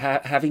 Like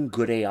having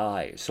good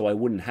AI, so I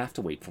wouldn't have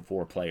to wait for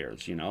 4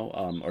 players.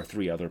 Or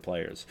 3 other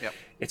players. Yep.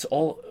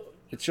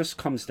 It just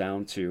comes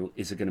down to,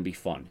 is it going to be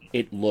fun?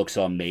 It looks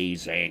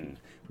amazing.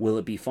 Will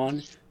it be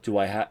fun?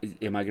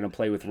 Am I going to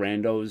play with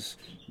randos?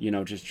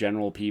 Just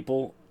general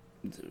people.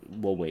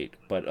 We'll wait.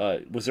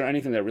 But was there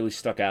anything that really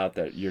stuck out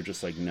that you're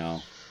just like,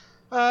 no?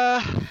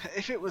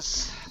 If it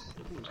was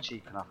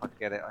cheap enough, I'd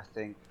get it. I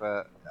think,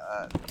 but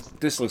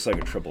this looks like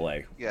a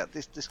AAA. yeah,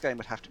 this game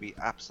would have to be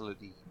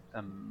absolutely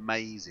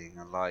amazing,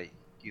 and like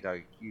you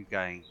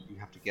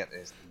have to get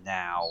this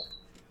now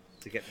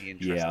to get me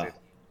interested.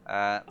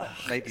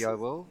 Maybe I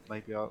will.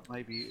 Maybe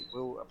it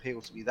will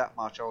appeal to me that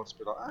much. I'll just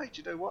be like, hey,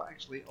 do you know what?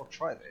 Actually, I'll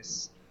try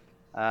this.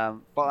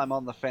 But I'm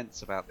on the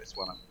fence about this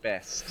one at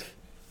best.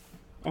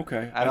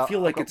 Okay, And I feel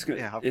like I've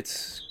got-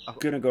 it's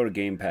gonna go to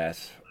Game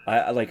Pass.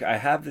 I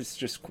have this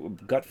just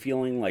gut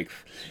feeling like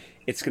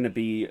it's gonna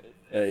be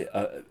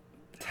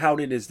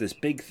touted as this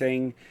big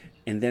thing,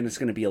 and then it's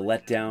going to be a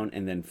letdown,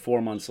 and then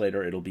 4 months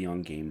later it'll be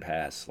on Game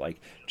Pass, like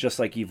just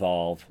like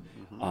Evolve.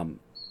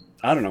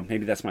 I don't know,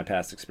 maybe that's my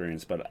past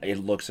experience, but it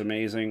looks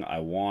amazing. I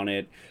want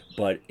it,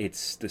 but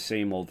it's the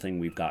same old thing.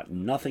 We've got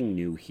nothing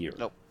new here.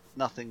 Nope,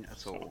 nothing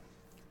at all.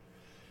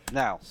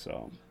 Now,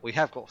 we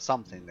have got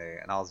something there,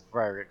 and I was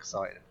very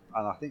excited.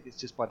 And I think it's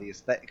just by the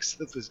aesthetics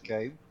of this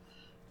game.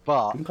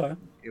 But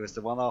it was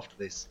the one after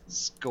this,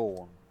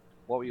 Scorn.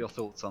 What were your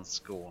thoughts on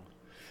Scorn?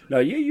 No,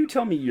 you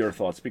tell me your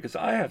thoughts, because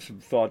I have some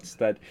thoughts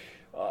that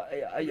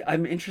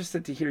I'm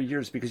interested to hear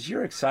yours, because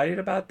you're excited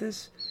about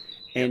this.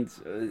 And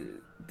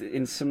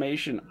in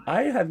summation,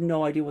 I have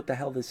no idea what the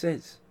hell this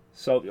is.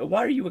 So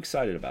why are you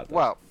excited about that?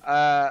 Well,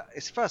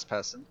 it's first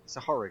person. It's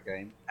a horror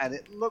game. And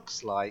it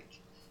looks like,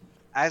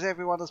 as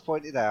everyone has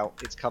pointed out,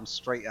 it's come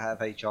straight out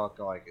of H.R.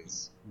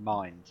 Geiger's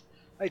mind.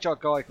 H.R.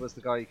 Geiger was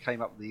the guy who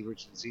came up with the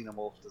original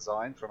Xenomorph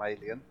design from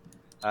Alien.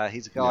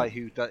 He's a guy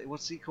who does,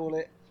 what's he call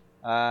it?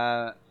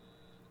 Xenoverse?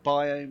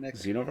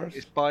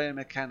 It's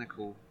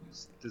biomechanical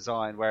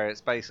design, where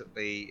it's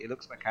basically, it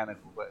looks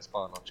mechanical, but it's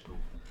biological.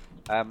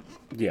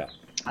 Yeah.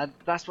 And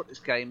that's what this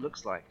game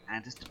looks like.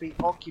 And just to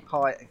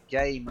occupy a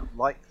game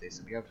like this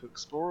and be able to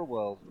explore a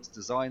world that's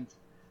designed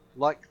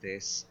like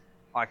this,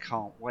 I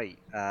can't wait.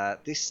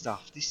 This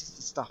is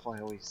the stuff I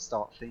always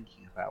start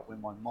thinking about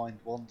when my mind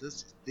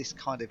wanders. This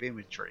kind of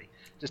imagery,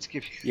 just to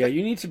give you. Yeah,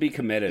 you need to be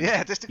committed.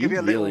 Yeah, just to give you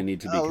a little,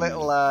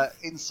 little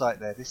insight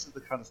there. This is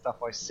the kind of stuff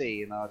I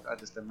see, and I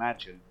just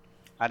imagine.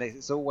 And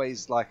it's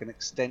always like an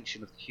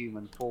extension of the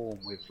human form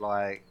with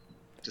like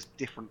just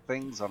different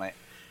things on it.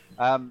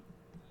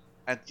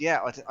 And yeah,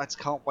 I just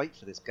can't wait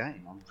for this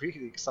game. I'm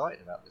really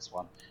excited about this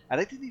one. And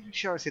they didn't even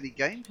show us any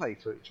gameplay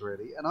footage,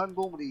 really. And I'm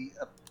normally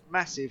a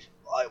massive,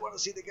 I want to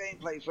see the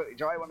gameplay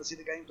footage, I want to see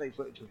the gameplay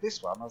footage of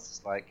this one. I was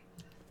just like,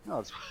 no,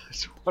 I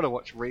just want to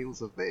watch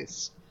reels of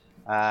this.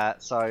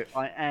 So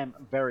I am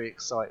very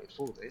excited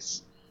for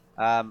this.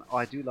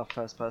 I do love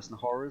first-person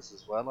horrors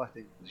as well. I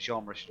think the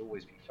genre should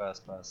always be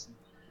first-person.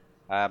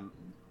 I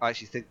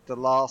actually think the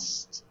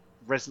last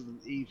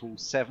Resident Evil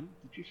 7,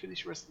 did you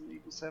finish Resident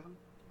Evil 7?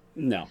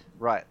 No.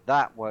 Right,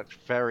 that worked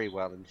very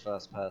well in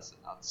first person.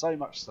 So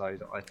much so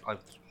that I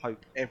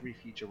hope every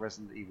future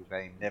Resident Evil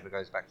game never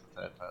goes back to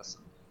third person.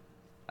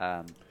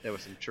 There were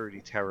some truly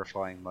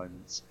terrifying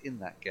moments in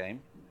that game.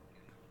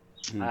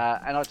 And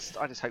I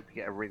just hope we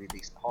get a really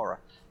decent horror.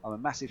 I'm a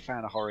massive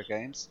fan of horror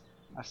games.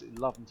 Absolutely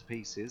love them to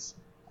pieces.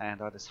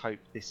 And I just hope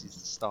this is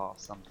the start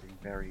of something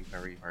very,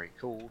 very, very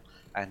cool.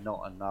 And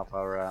not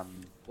another,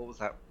 what was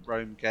that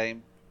Rome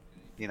game?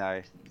 You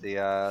know,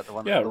 the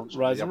one that launched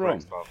Rise of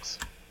Rome. Xbox.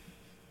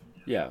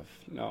 Yeah,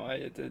 no,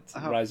 it's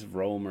Rise of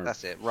Rome, or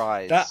that's it,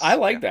 Rise. I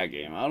like that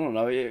game. I don't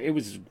know, it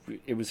was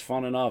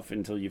fun enough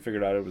until you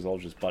figured out it was all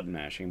just button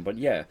mashing. But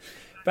yeah,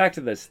 back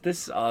to this.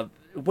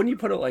 When you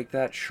put it like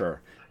that,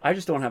 sure. I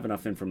just don't have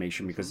enough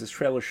information because this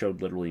trailer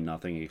showed literally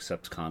nothing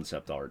except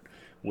concept art,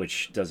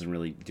 which doesn't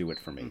really do it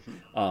for me.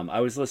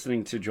 I was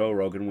listening to Joe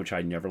Rogan, which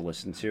I never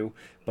listened to,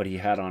 but he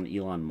had on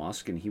Elon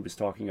Musk, and he was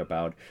talking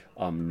about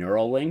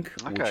Neuralink,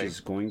 which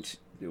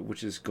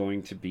is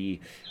going to be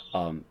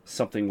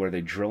something where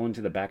they drill into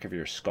the back of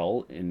your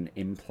skull and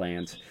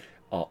implant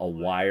a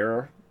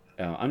wire.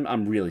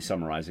 I'm really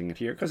summarizing it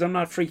here because I'm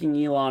not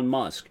freaking Elon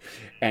Musk,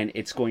 and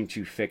it's going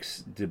to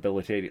fix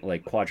debilitating,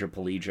 like,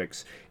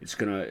 quadriplegics. It's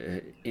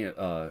going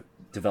to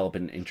develop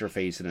an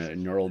interface and a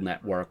neural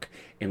network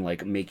and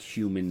like make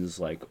humans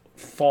like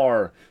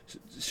far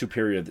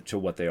superior to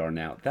what they are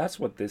now. That's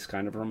what this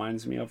kind of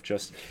reminds me of,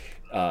 just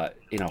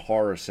in a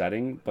horror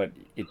setting, but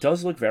it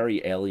does look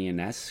very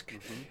alien-esque.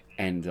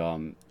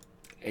 And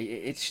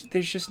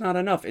there's just not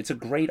enough. It's a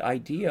great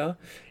idea.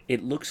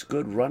 It looks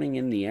good running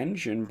in the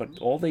engine, but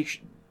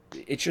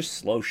it's just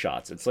slow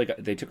shots. It's like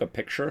they took a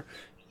picture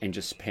and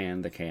just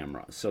panned the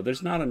camera. So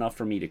there's not enough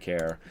for me to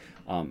care.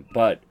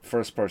 But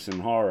first-person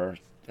horror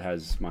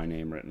has my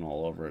name written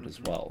all over it as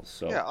well.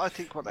 So yeah, I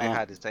think what they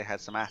had is they had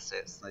some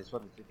assets. They just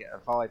wanted to get a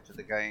vibe to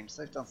the game.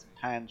 So they've done some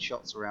pan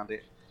shots around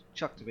it,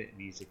 chucked a bit of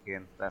music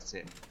in. That's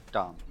it.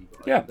 Done.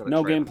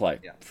 No gameplay.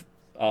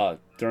 Yeah.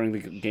 During the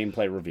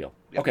gameplay reveal.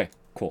 Yep. Okay,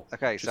 cool.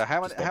 Okay, so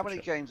how many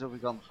games have we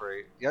gone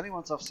through? The only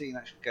ones I've seen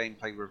actual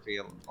gameplay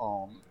reveal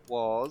on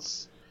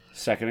was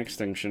Second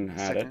Extinction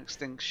had it.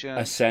 Extinction.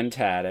 Ascent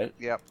had it.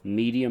 Yep.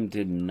 Medium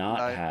did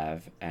not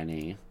have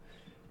any.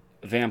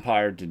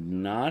 Vampire did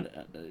not.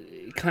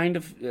 Kind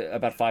of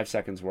about 5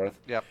 seconds worth.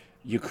 Yep.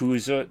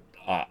 Yakuza,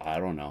 I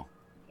don't know.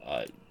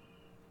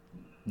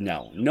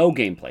 No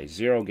gameplay.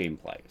 Zero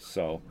gameplay.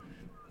 So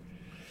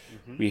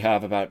we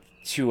have about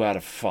 2 out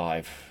of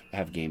 5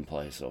 have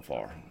gameplay so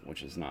far,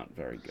 which is not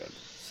very good.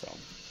 So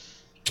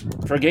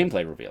for a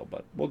gameplay reveal,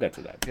 but we'll get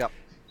to that. Yep.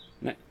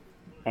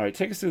 All right,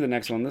 take us through the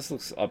next one. This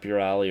looks up your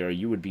alley, or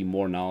you would be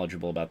more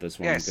knowledgeable about this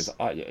one. Yes.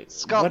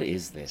 Because what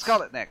is this?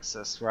 Scarlet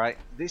Nexus, right?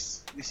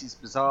 This is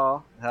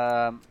bizarre.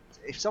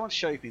 If someone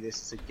showed me this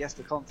and said, guess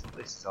the console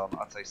this is on,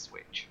 I'd say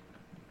Switch.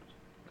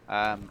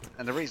 And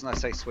the reason I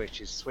say Switch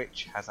is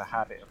Switch has a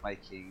habit of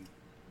making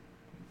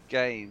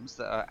games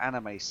that are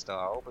anime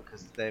style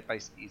because they're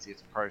basically easier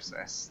to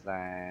process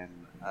than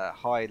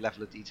high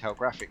level of detail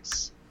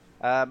graphics.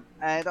 And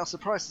I was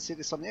surprised to see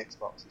this on the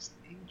Xbox. It's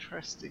an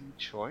interesting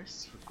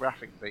choice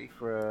graphically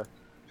for a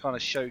kind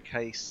of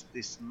showcase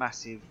this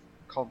massive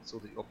console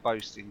that you're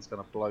boasting is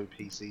going to blow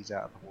PCs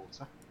out of the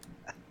water.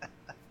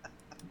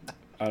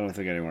 I don't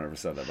think anyone ever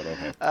said that, but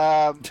okay.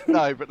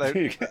 No, but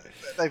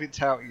they've been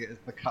touting it as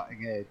the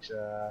cutting edge.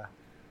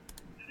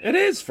 It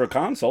is for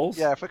consoles.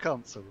 Yeah, for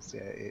consoles.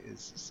 Yeah, it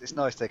is. It's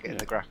nice to get in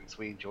the graphics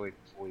we enjoyed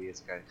 4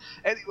 years ago.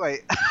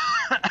 Anyway,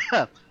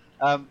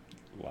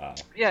 wow.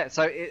 Yeah,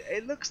 so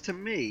it looks to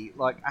me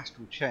like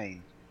Astral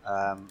Chain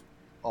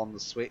on the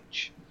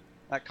Switch.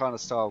 That kind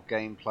of style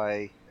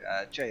gameplay,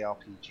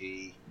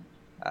 JRPG.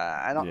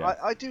 And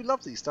I do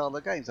love these style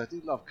of games. I do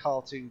love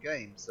cartoon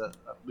games that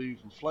move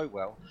and flow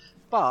well.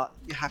 But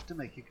you have to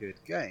make a good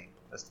game.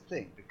 That's the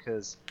thing.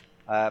 Because,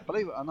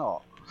 believe it or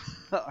not,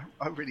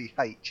 I really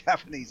hate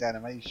Japanese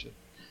animation.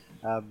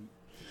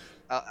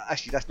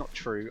 Actually, that's not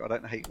true. I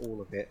don't hate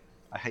all of it.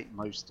 I hate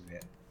most of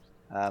it.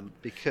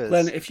 Because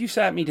Glenn, if you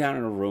sat me down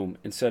in a room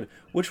and said,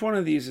 which one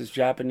of these is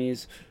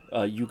Japanese,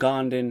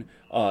 Ugandan,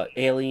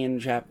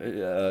 alien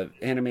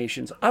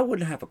animations, I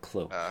wouldn't have a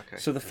clue. Okay.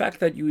 So the fact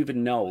that you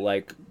even know,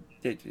 like,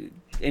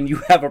 and you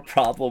have a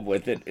problem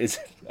with it is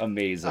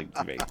amazing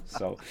to me.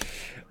 So,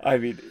 I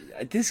mean,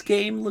 this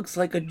game looks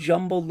like a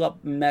jumbled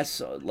up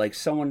mess, like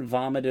someone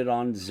vomited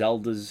on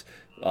Zelda's,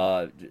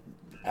 I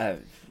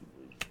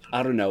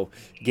don't know,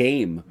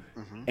 game.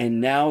 Mm-hmm. And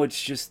now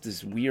it's just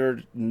this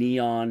weird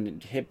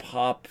neon hip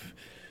hop,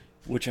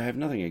 which I have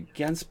nothing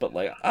against, but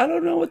like, I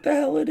don't know what the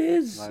hell it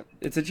is. Right.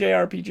 It's a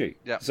JRPG.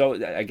 Yeah.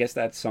 So I guess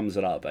that sums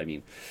it up. I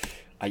mean,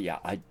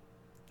 I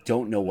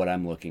don't know what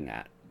I'm looking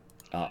at.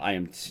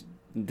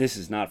 This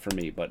is not for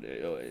me, but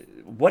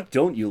what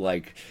don't you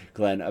like,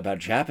 Glenn, about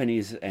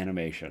Japanese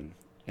animation?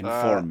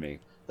 Inform me.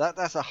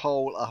 That's a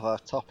whole other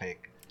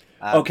topic.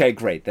 Okay,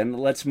 great. Then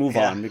let's move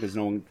on because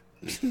no one...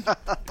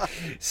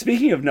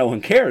 Speaking of no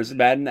one cares,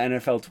 Madden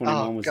NFL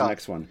 21 was the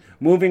next one.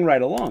 Moving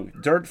right along.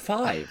 Dirt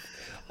 5.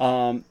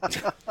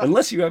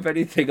 Unless you have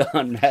anything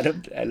on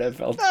Madden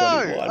NFL 21.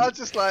 No, I was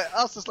just like,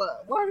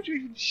 why would you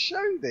even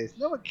show this?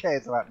 No one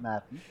cares about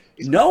Madden.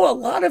 No, a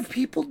lot of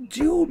people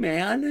do,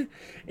 man.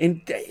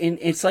 And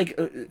it's like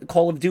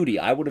Call of Duty.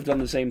 I would have done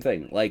the same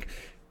thing. Like,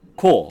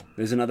 cool,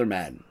 there's another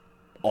Madden.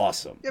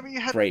 Awesome. Yeah, but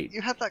Great.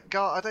 You had that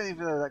guy. I don't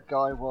even know who that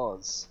guy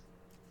was.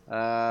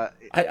 I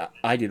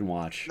didn't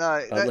watch.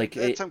 No,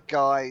 some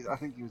guy. I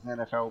think he was an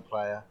NFL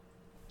player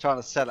trying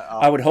to sell it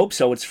up. I would hope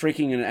so. It's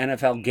freaking an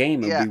NFL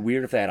game. It'd be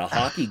weird if they had a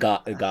hockey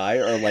guy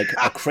or like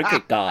a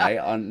cricket guy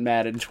on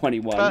Madden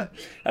 21. But,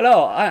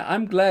 hello,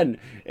 I'm Glenn,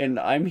 and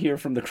I'm here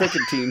from the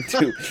cricket team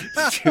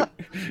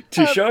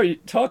to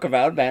talk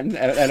about Madden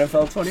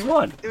NFL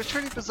 21. It was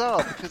really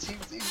bizarre because he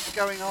was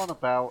going on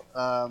about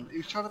he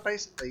was trying to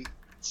basically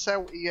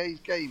sell EA's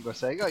game by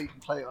saying, oh, you can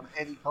play it on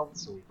any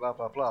console, blah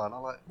blah blah, and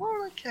I'm like, why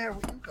would I care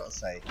what you've got to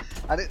say?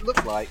 And it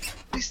looked like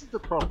this is the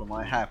problem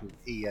I have with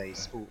EA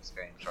sports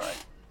games, right?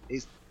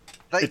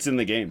 It's in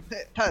the game.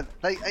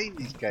 They aim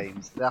these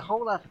games, their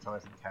whole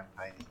advertising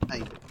campaign is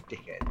aimed at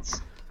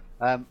dickheads.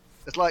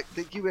 It's like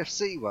the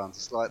UFC ones,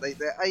 it's like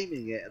they're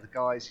aiming it at the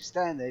guys who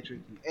stand there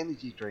drinking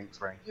energy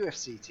drinks, wearing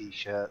UFC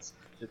t-shirts,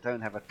 that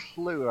don't have a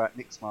clue about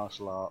mixed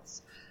martial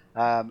arts.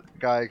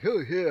 Going,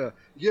 oh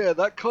yeah,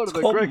 that Conor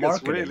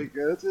McGregor's really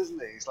good, isn't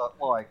he? He's like,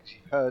 why? Because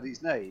you've heard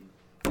his name.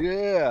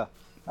 Yeah.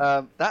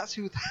 That's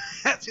who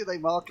they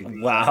market.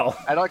 Wow.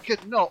 And I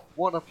could not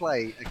want to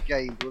play a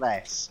game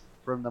less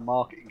from the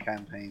marketing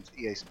campaigns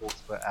EA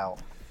Sports put out.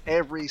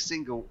 Every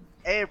single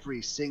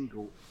campaign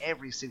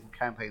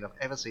I've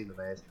ever seen of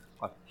theirs,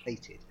 I've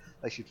hated.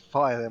 They should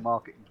fire their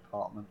marketing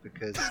department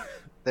because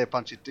they're a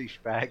bunch of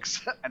douchebags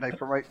and they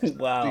promote this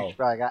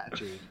douchebag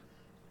attitude.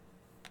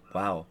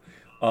 Wow.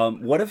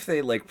 What if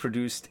they like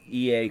produced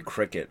EA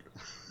Cricket?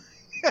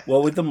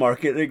 What would the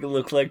marketing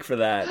look like for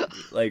that?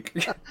 Like,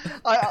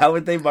 how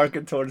would they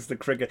market towards the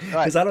cricket?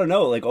 Because I don't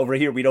know. Like over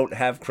here, we don't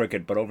have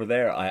cricket, but over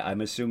there,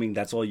 I'm assuming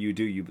that's all you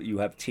do. You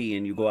have tea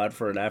and you go out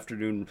for an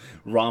afternoon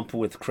romp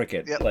with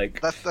cricket. Yep, like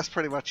that's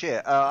pretty much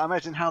it. I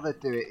imagine how they'd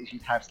do it is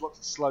you'd have lots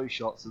of slow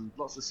shots and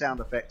lots of sound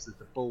effects as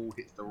the ball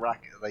hits the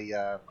racket of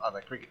the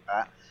cricket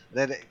bat. And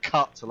then it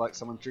cut to like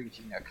someone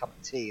drinking a cup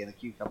of tea and a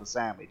cucumber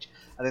sandwich,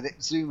 and then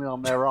it zoom in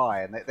on their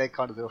eye, and they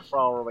kind of do a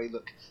faraway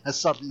look, and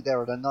suddenly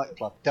they're at a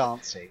nightclub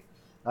dancing.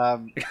 I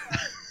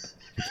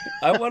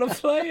want to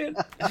play it.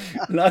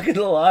 Not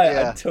gonna lie,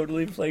 I'd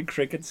totally play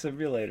Cricket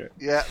Simulator.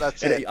 Yeah,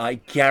 that's it. I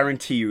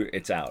guarantee you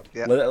it's out.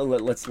 Yeah.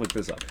 Let's look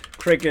this up.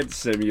 Cricket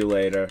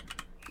Simulator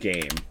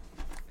game,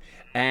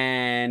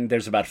 and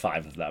there's about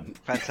 5 of them.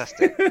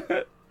 Fantastic.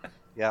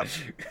 Yeah.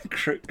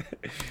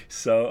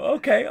 So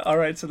okay, all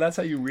right. So that's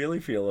how you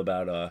really feel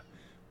about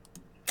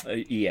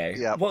EA.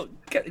 Yeah. Well,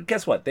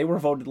 guess what? They were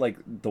voted like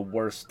the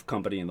worst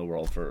company in the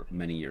world for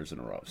many years in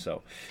a row.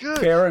 So good.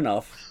 Fair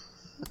enough.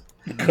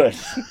 Good.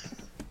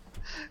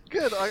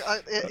 Good.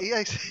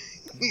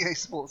 EA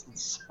Sports can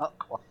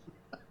suck one.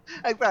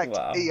 In fact,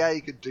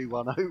 EA could do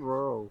one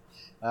overall.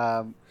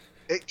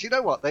 Do you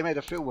know what? They made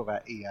a film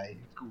about EA.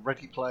 It's called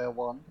Ready Player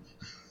One.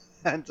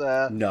 And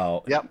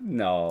No. yep,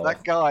 No.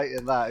 that guy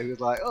in that who was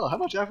like, "Oh, how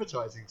much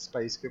advertising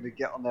space can we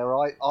get on their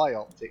eye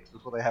optics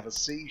before they have a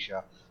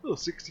seizure?" Oh,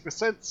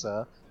 60%,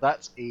 sir.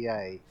 That's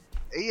EA.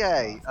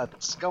 EA are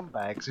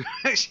scumbags who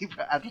actually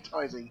put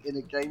advertising in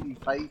a game you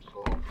paid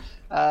for,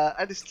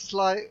 and it's just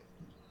like,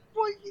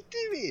 what are you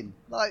doing?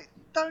 Like,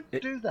 don't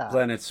do that.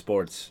 Planet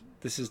Sports.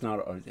 This is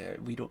not.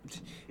 We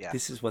don't. Yeah.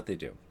 This is what they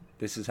do.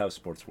 This is how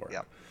sports work.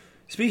 Yep.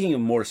 Speaking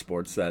of more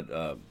sports that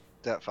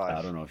Dirt 5.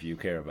 I don't know if you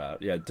care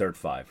about. Yeah, Dirt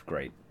 5,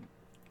 great.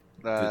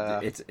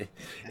 Uh,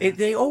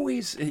 They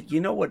always, you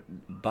know what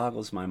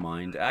boggles my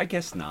mind? I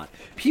guess not.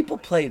 People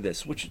play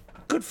this, which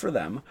good for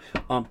them.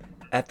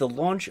 At the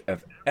launch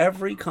of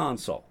every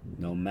console,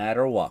 no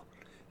matter what,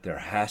 there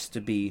has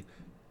to be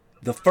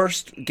the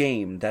first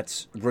game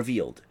that's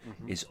revealed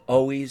is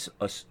always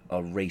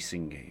a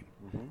racing game,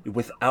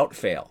 without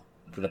fail.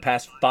 For the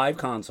past 5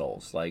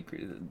 consoles, like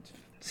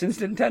since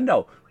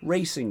Nintendo,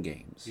 racing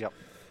games. Yep.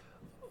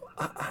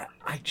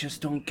 I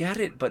just don't get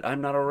it, but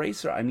I'm not a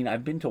racer. I mean,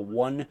 I've been to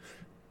one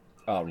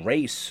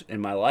race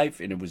in my life,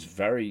 and it was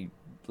very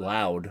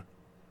loud.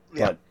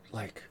 Yeah. But,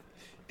 like,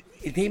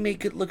 they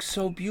make it look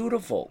so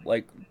beautiful.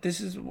 Like, this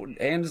is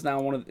hands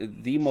down one of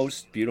the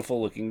most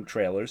beautiful-looking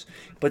trailers.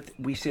 But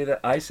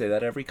I say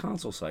that every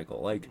console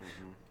cycle. Like,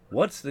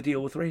 what's the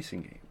deal with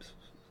racing games?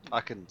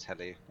 I couldn't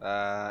tell you.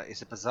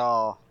 It's a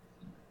bizarre.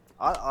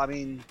 I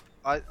mean,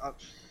 I'm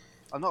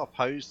not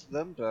opposed to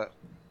them, but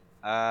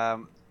I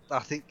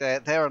think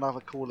they're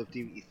another Call of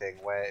Duty thing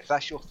where if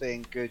that's your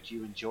thing, good,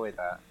 you enjoy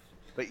that.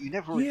 But you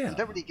don't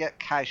really get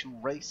casual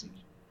racing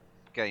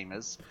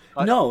gamers.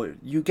 No,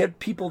 you get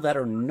people that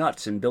are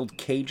nuts and build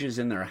cages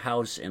in their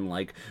house and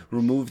like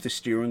remove the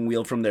steering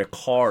wheel from their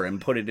car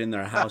and put it in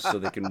their house so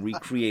they can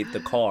recreate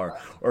the car,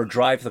 or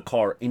drive the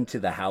car into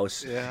the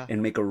house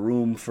and make a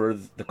room for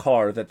the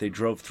car that they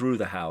drove through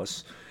the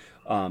house.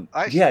 I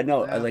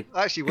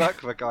actually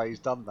work with a guy who's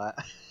done that.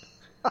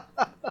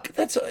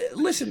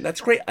 Listen,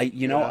 that's great.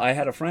 I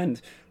had a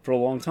friend for a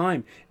long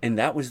time, and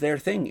that was their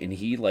thing, and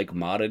he like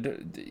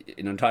modded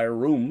an entire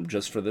room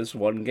just for this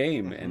one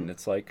game. And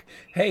it's like,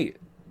 hey,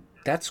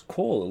 that's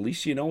cool. At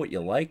least you know what you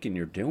like and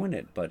you're doing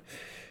it. But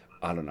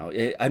I don't know.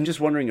 I'm just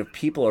wondering if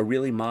people are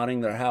really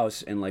modding their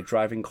house and like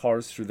driving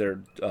cars through their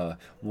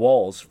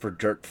walls for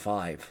Dirt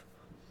 5.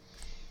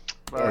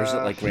 Or is it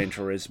like Gran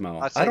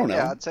Turismo? I don't know.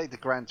 Yeah, I'd say the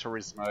Gran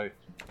Turismo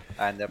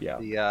and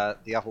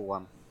the other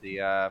one,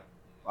 I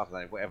don't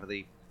know, whatever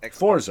the Xbox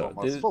Forza. one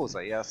was.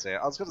 Forza, yeah, that's it.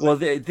 I was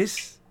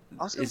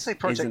going to say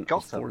Project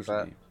Gotham,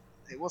 but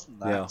it wasn't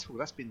that at all.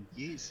 That's been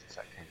years since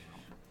that came out.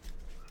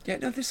 Yeah,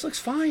 no, this looks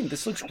fine.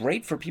 This looks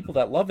great for people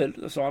that love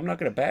it, so I'm not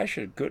going to bash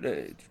it.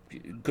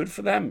 Good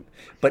for them.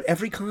 But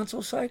every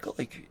console cycle,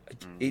 like,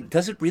 it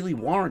doesn't really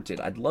warrant it.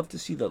 I'd love to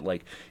see the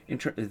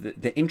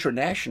the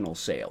international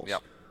sales.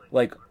 Yep.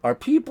 Like, are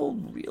people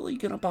really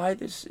going to buy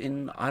this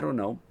in, I don't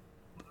know,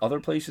 other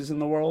places in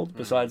the world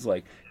besides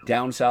like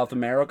down South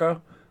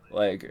America?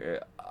 Like,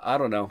 I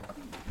don't know.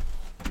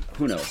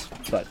 Who knows?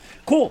 But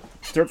cool.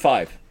 Dirt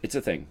 5. It's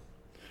a thing.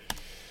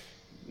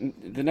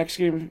 The next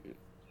game,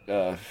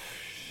 Glenn,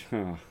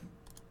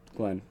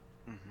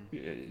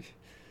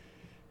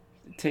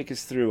 take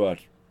us through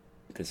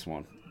this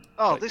one.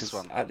 Oh, this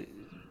one.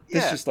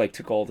 This just like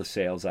took all the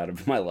sales out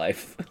of my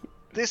life.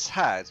 This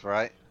had,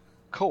 right,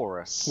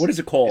 Chorus. What is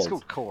it called? It's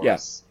called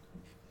Chorus.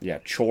 Yeah,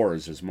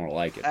 Chores is more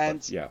like it. And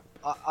but, yeah.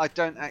 I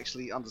don't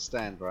actually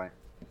understand, right?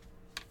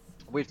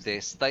 With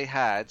this, they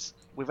had,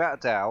 without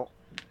a doubt,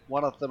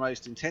 one of the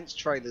most intense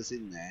trailers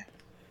in there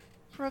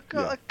for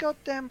a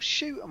goddamn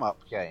shoot-'em-up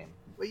game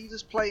where you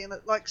just play in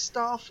it like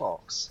Star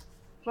Fox.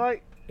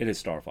 Like, it is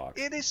Star Fox.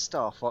 It is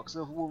Star Fox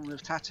with a woman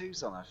with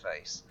tattoos on her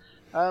face.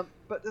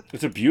 But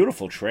it's a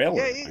beautiful trailer.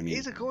 Yeah, it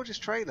is a gorgeous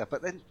trailer.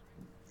 But then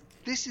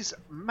this is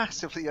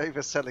massively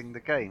overselling the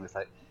game. It's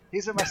like,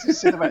 here's a massive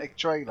cinematic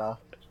trailer,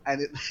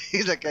 and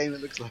here's a game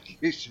that looks like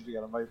it should be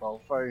on a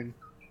mobile phone.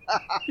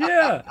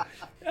 Yeah,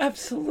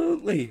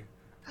 absolutely.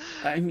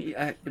 I mean,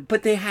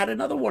 but they had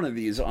another one of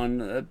these on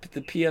the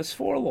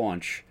PS4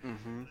 launch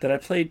that I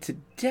played to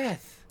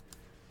death.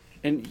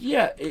 And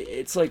yeah,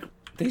 it's like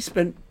they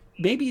spent,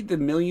 maybe the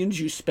millions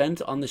you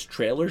spent on this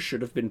trailer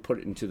should have been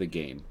put into the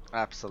game.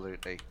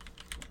 Absolutely.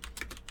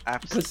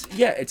 Because,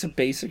 yeah, it's a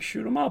basic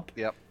shoot 'em up.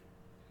 Yep.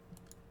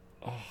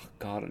 Oh,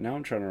 God. Now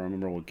I'm trying to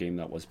remember what game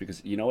that was,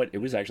 because, you know what? It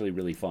was actually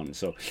really fun.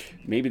 So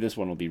maybe this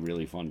one will be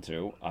really fun,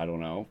 too. I don't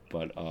know.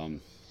 But,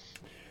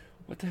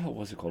 what the hell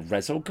was it called?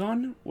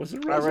 Resogun? Was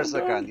it Resogun?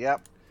 Resogun,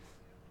 yep.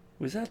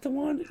 Was that the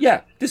one?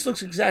 Yeah, this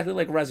looks exactly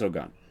like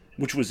Resogun,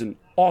 which was an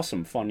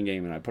awesome, fun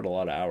game, and I put a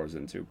lot of hours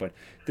into. But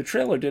the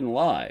trailer didn't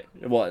lie.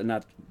 Well,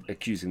 not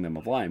accusing them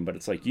of lying, but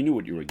it's like you knew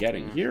what you were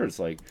getting. Here, it's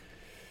like,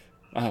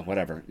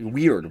 whatever.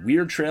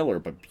 Weird trailer,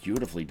 but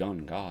beautifully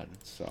done. God.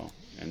 So,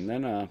 and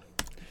then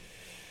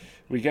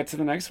we get to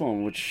the next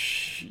one,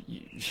 which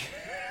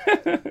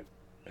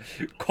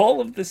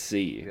Call of the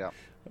Sea. Yeah.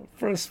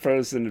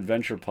 First-person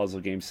adventure puzzle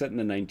game set in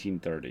the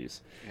 1930s.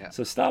 Yeah.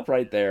 So stop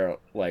right there.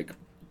 Like,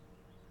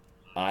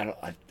 I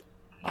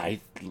I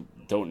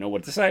don't know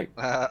what to say.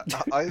 I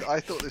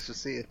thought this was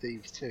Sea of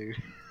Thieves 2.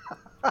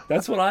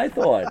 That's what I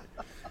thought.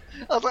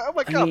 I was like, oh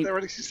my god, mean, they're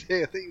releasing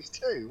Sea of Thieves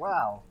 2.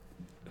 Wow.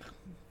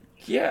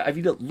 Yeah, I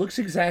mean, it looks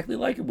exactly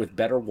like it with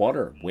better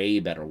water, way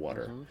better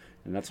water, Mhm.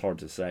 and that's hard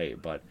to say.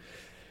 But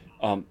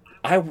I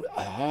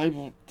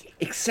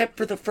except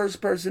for the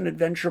first-person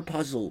adventure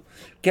puzzle,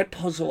 get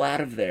puzzle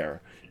out of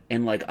there,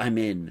 and like I'm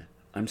in.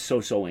 I'm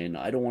so in.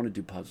 I don't want to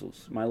do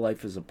puzzles. My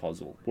life is a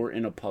puzzle. We're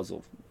in a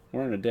puzzle.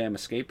 We're in a damn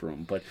escape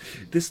room. But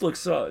this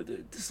looks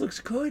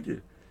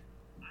good.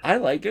 I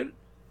like it.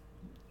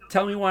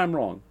 Tell me why I'm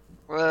wrong.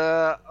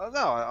 No,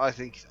 I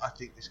think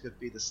this could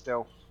be the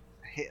stealth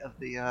hit of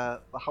the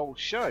whole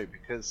show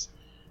because,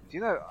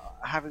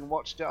 having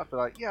watched it, I'd be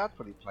like, yeah, I'd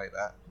probably play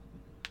that.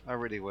 I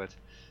really would.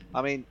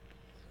 I mean,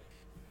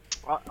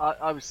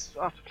 I was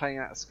after playing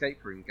that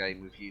escape room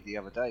game with you the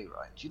other day,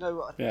 right? Do you know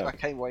what Yeah. I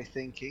came away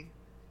thinking?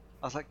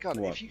 I was like, God,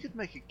 What? if you could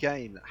make a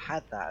game that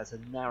had that as a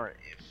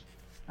narrative,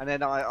 and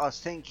then I was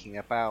thinking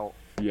about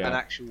Yeah.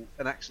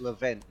 an actual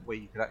event where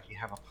you could actually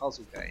have a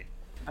puzzle game,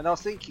 and I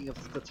was thinking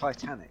of the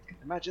Titanic.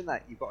 Imagine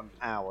that you've got an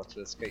hour to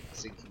escape the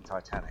sinking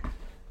Titanic.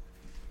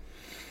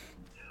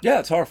 Yeah,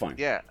 it's horrifying.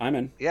 Yeah. I'm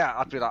in. Yeah,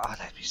 I'd be like, oh,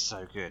 that'd be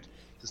so good.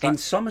 Just And like,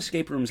 some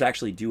escape rooms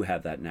actually do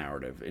have that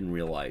narrative in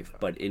real life,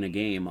 but in a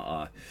game,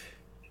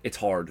 it's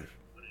hard,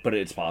 but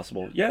it's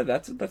possible. Yeah,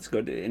 that's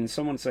good. And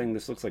someone's saying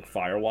this looks like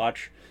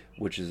Firewatch,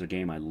 which is a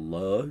game I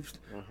loved.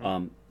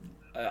 I'm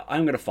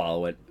gonna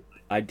follow it.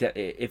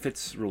 If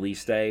it's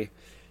release day,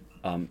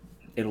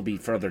 it'll be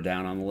further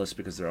down on the list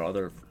because there are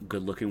other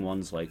good-looking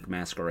ones like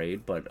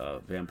Masquerade, but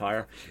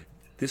Vampire.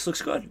 This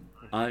looks good.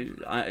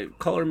 I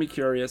color me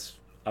curious.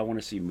 I want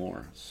to see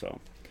more. So.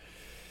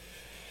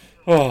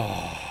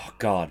 Oh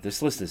God,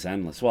 this list is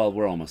endless. Well,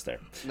 we're almost there.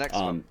 next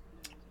one.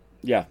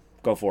 Yeah,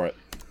 go for it.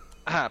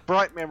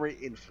 Bright Memory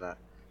Infinite.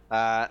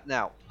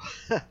 Now,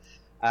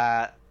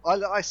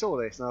 I saw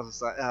this and I was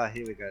just like,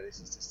 here we go. This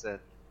is just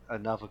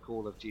another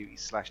Call of Duty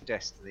 /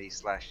 Destiny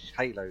 /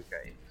 Halo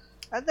game.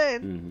 And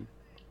then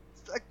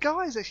a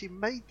guy's actually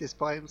made this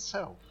by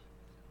himself.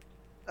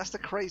 That's the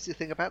crazy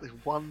thing about this.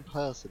 One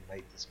person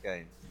made this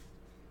game.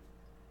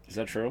 Is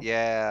that true?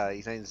 Yeah,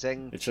 his name's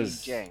Zheng It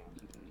says- Zheng.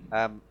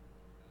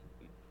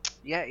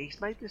 Yeah, he's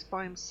made this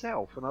by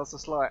himself, and I was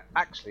just like,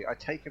 actually, I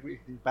take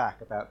everything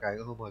back about going,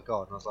 oh my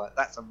god, and I was like,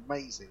 that's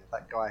amazing if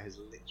that guy has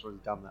literally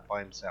done that by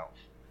himself.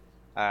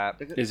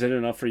 Because, Is it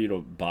enough for you to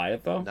buy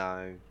it though?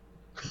 no.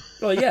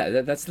 Well,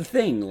 yeah, that's the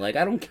thing. Like,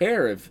 I don't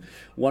care if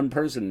one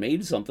person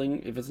made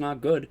something if it's not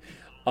good.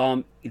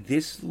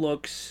 This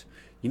looks.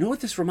 You know what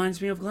this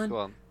reminds me of, Glenn? Go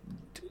on.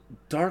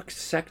 Dark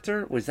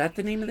Sector. Was that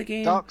the name of the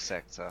game? Dark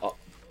Sector.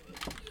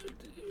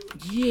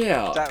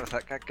 Yeah.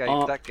 That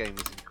game. That game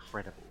was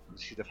incredible.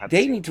 Should have had.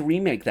 They need to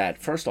remake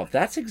that. First off,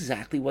 that's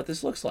exactly what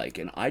this looks like,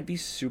 and I'd be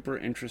super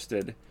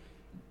interested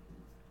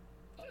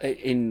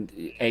in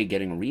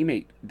getting a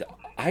remake.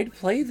 I'd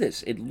play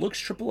this. It looks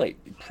AAA.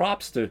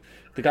 Props to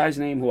the guy's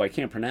name who I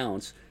can't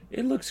pronounce.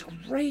 It looks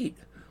great.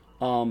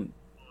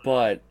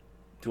 But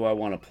do I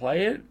want to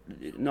play it?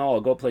 No,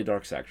 I'll go play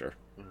Dark Sector.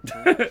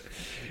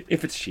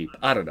 If it's cheap.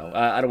 I don't know.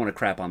 I don't want to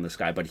crap on this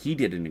guy, but he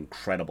did an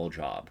incredible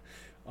job.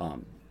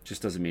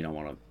 Just doesn't mean I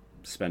want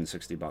to spend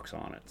 $60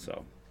 on it.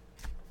 So,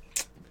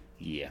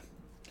 yeah.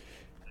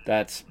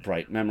 That's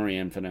Bright Memory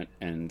Infinite,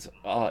 and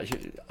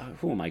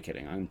who am I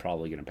kidding? I'm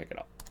probably going to pick it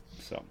up.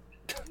 So.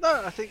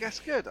 No, I think that's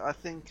good. I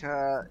think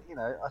I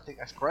think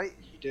that's great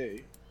if you do.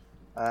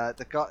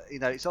 The guy,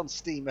 it's on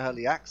Steam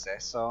Early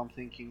Access, so I'm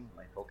thinking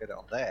maybe I'll get it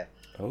on there.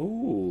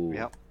 Oh.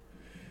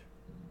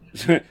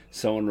 Yep.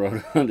 Someone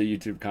wrote on the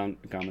YouTube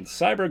comments,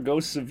 Cyber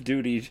Ghosts of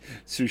Duty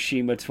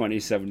Tsushima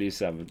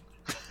 2077.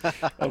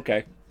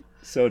 Okay.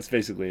 So it's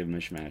basically a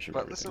mishmash of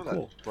But let's everything. have a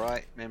Cool. look.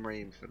 Bright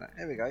Memory Infinite.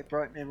 Here we go.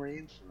 Bright Memory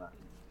Infinite.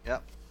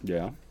 Yep.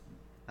 Yeah.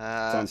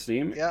 It's on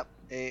Steam? Yep.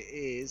 It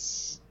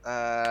is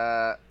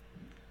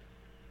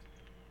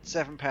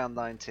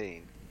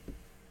 £7.19,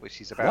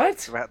 which is about What?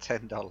 it's about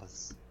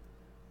 $10.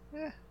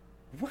 Yeah.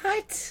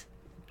 What?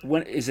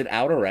 When is it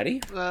out already?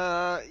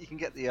 You can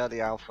get the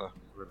early alpha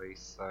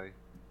release, so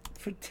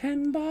For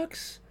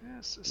 $10?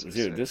 yeah,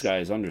 Dude, this guy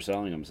is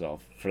underselling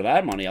himself. For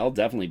that money, I'll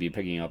definitely be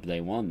picking up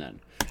day one then.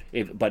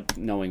 But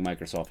knowing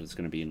Microsoft, it's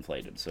going to be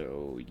inflated.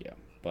 So yeah.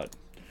 But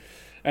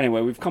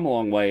anyway, we've come a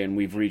long way, and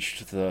we've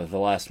reached the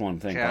last one.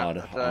 Thank God.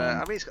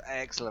 I mean, it's got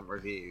excellent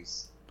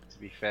reviews. To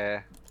be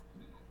fair.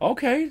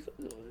 Okay,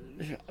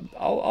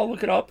 I'll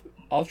look it up.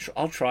 I'll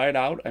try it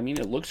out. I mean,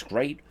 it looks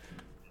great,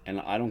 and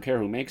I don't care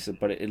who makes it,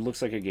 but it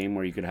looks like a game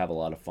where you could have a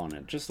lot of fun.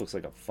 It just looks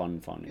like a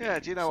fun Yeah,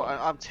 game. do you know what?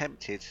 I'm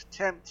tempted to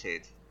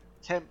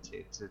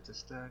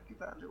just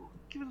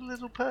give it a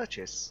little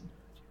purchase,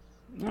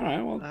 All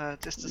right, well,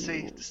 just to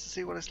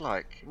see what it's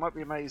like. It might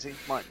be amazing,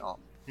 might not.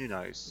 Who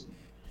knows?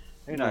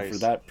 Who no, knows? for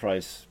that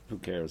price, who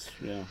cares?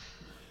 Yeah.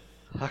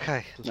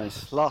 Okay,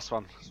 Nice. last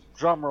one.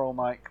 Drum roll,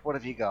 Mike. What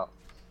have you got?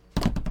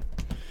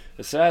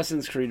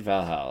 Assassin's Creed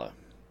Valhalla.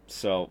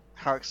 So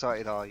How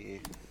excited are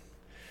you?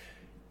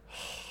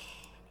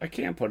 I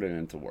can't put it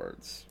into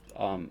words.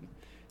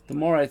 the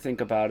more I think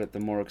about it, the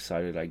more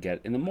excited I get,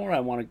 and the more I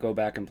want to go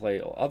back and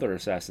play other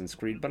Assassin's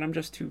Creed, but I'm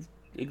just too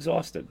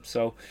exhausted.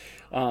 So,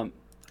 I'm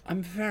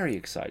very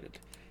excited.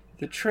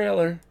 The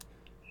trailer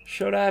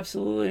showed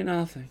absolutely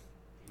nothing.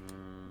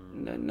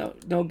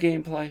 No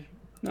gameplay.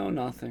 No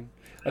nothing.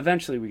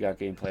 Eventually, we got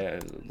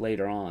gameplay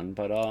later on,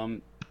 but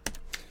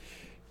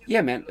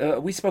yeah, man.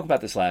 We spoke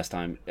about this last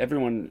time.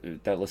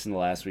 Everyone that listened to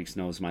last week's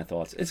knows my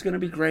thoughts. It's gonna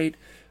be great.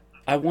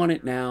 I want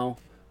it now.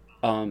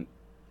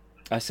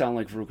 I sound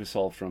like Veruca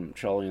Salt from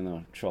Charlie and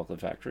the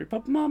Chocolate Factory,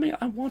 but mommy,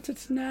 I want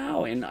it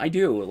now, and I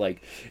do.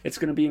 Like, it's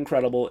gonna be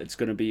incredible. It's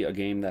gonna be a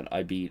game that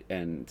I beat,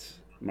 and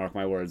mark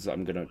my words,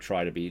 I'm gonna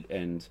try to beat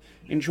and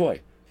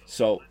enjoy.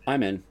 So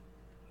I'm in.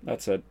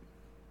 That's it.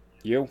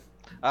 You?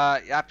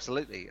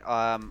 Absolutely.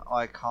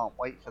 I can't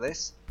wait for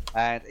this,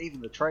 and even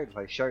the trailer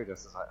they showed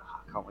us is like, oh,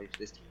 I can't wait for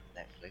this to be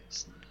on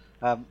Netflix.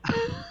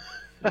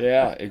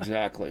 Yeah,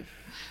 exactly.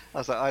 I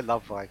was like, I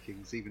love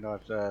Vikings, even though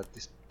I've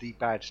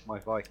debadged my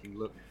Viking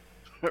look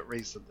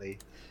recently.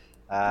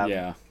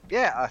 Yeah.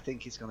 Yeah, I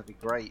think it's going to be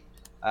great.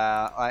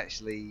 I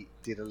actually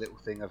did a little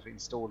thing of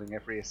installing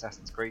every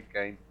Assassin's Creed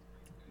game,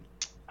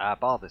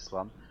 bar this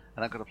one,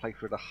 and I'm going to play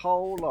through the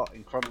whole lot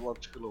in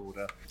chronological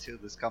order until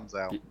this comes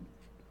out.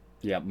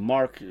 Yeah,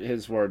 mark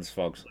his words,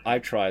 folks. I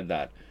tried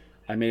that.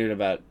 I made it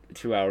about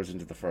 2 hours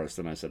into the first,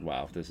 and I said,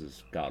 wow, this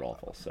is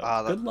god-awful. So,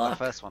 good luck.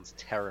 The first one's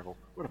terrible.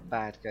 What a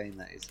bad game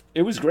that is.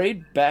 It was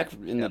great back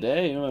in the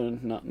day.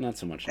 Not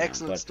so much now.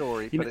 Excellent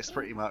story, but it's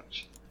pretty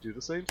much do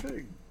the same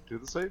thing. Do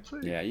the same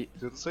thing. Yeah.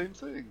 Do the same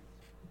thing.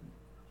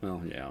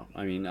 Well, yeah.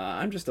 I mean,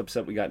 I'm just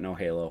upset we got no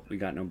Halo. We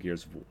got no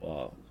Gears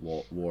of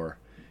War.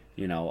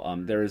 You know,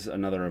 there's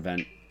another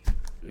event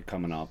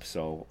coming up,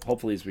 so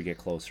hopefully as we get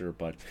closer.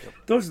 But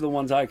those are the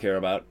ones I care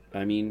about.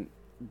 I mean,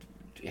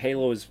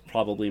 Halo is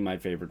probably my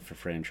favorite for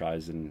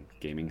franchise in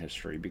gaming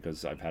history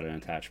because I've had an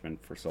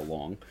attachment for so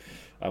long.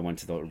 I went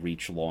to the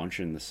Reach launch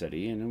in the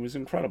city, and it was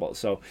incredible.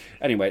 So,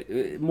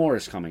 anyway, more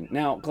is coming.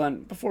 Now,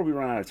 Glenn, before we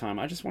run out of time,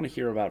 I just want to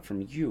hear about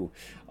from you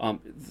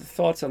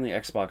thoughts on the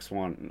Xbox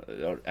One,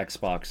 or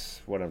Xbox,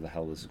 whatever the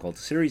hell this is called,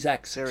 Series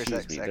X. Series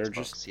X, me.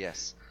 Xbox,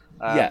 yes.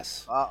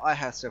 Yes. I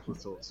have several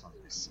thoughts on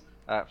this.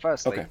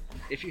 Firstly,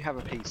 if you have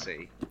a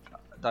PC,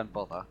 don't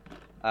bother.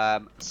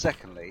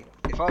 Secondly,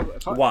 if I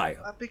why?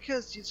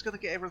 Because you're just going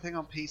to get everything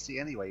on PC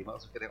anyway. You might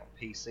as well get it on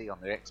PC on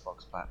the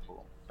Xbox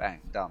platform. Bang,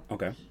 done.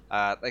 Okay.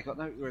 They've got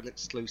no real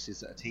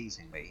exclusives that are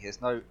teasing me.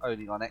 There's no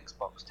only on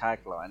Xbox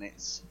tagline.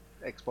 It's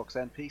Xbox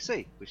and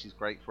PC, which is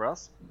great for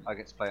us. I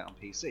get to play it on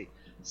PC.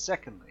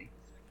 Secondly,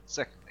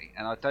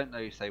 and I don't know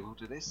if they will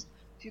do this.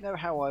 Do you know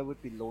how I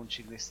would be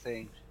launching this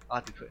thing?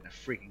 I'd be putting a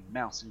frigging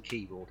mouse and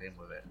keyboard in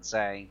with it and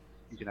saying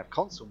you can have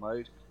console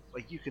mode,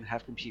 or you can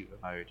have computer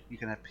mode. You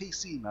can have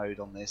PC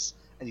mode on this,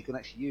 and you can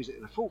actually use it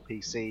in a full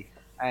PC.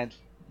 And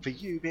for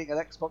you being an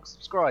Xbox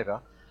subscriber,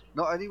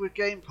 not only with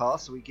Game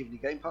Pass, so we're giving you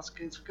Game Pass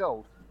games for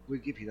gold, we'll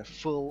give you the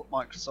full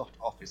Microsoft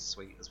Office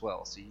suite as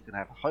well. So you can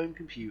have a home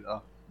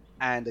computer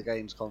and a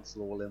games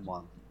console all in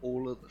one.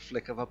 All at the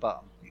flick of a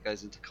button, it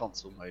goes into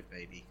console mode,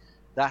 baby.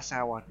 That's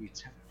how I'd be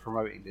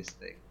promoting this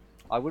thing.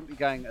 I wouldn't be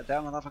going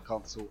down another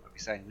console. I'd be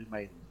saying we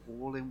made an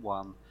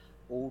all-in-one,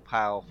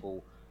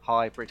 all-powerful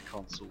hybrid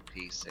console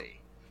PC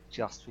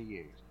just for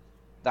you.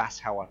 That's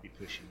how I'd be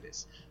pushing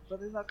this. But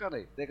they're not going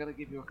to. They're going to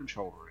give you a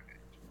controller in it.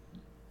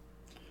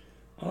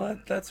 Well,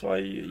 that's why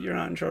you're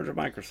not in charge of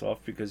Microsoft,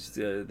 because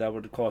that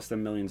would cost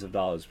them millions of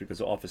dollars, because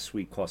the Office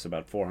Suite costs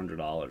about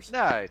 $400.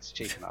 No, it's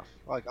cheap enough.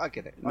 I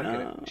get it. I get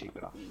it. Cheap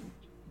enough.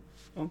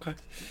 Okay.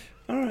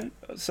 All right.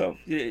 So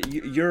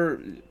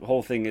your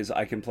whole thing is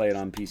I can play it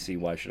on PC.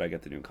 Why should I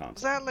get the new console?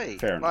 Exactly.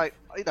 Fair enough.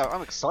 Like,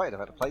 I'm excited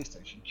about the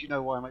PlayStation. Do you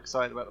know why I'm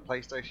excited about the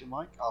PlayStation,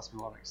 Mike? Ask me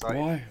why I'm excited.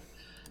 Why?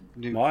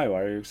 New, Why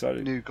are you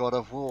excited? New God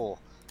of War,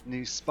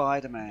 new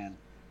Spider-Man,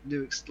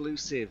 new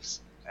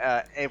exclusives.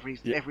 Every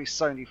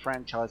Sony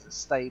franchise that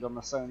stayed on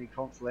the Sony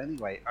console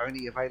anyway,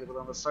 only available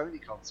on the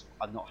Sony console.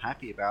 I'm not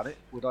happy about it.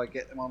 Would I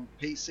get them on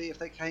PC if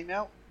they came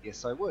out?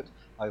 Yes, I would.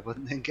 I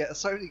wouldn't then get a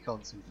Sony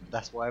console.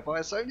 That's why I buy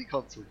a Sony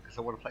console, because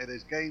I want to play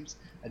those games,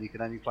 and you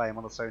can only play them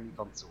on a Sony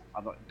console.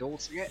 I'm not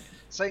endorsing it.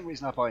 Same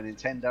reason I buy a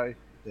Nintendo.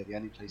 They're the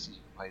only places you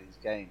can play these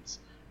games.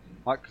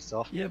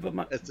 Microsoft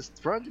has just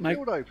thrown the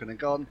field open and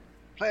gone,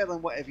 play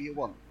them whatever you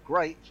want.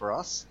 Great for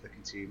us, the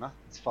consumer.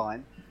 It's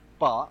fine,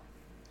 but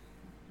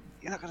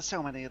you're not going to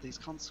sell many of these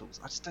consoles.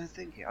 I just don't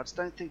think it. I just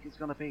don't think it's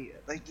going to be.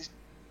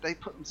 They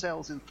put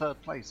themselves in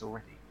third place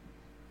already.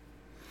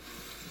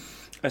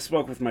 I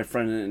spoke with my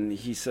friend, and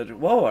he said,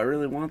 whoa, I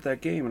really want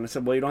that game. And I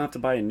said, well, you don't have to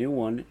buy a new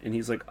one. And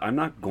he's like, I'm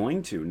not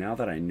going to. Now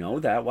that I know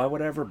that, why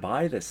would I ever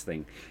buy this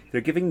thing?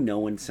 They're giving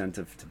no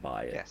incentive to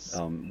buy it. Yes.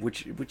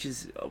 Which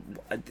is,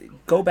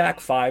 go back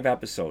 5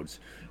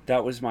 episodes.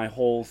 That was my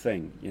whole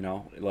thing, you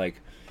know?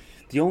 Like,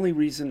 the only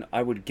reason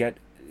I would get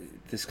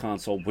this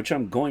console, which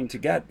I'm going to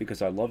get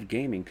because I love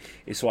gaming,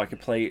 is so I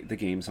could play the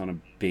games on a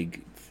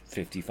big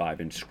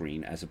 55-inch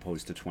screen as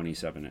opposed to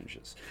 27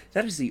 inches.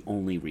 That is the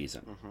only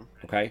reason.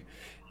 Okay?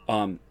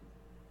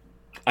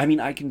 I mean,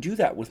 I can do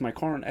that with my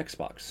current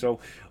Xbox. So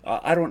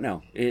I don't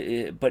know,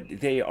 but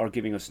they are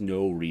giving us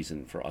no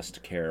reason for us to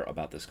care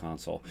about this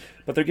console.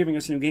 But they're giving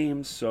us new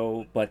games.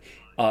 So, but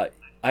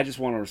I just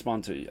want to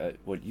respond to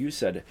what you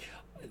said.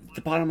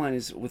 The bottom line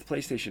is with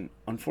PlayStation,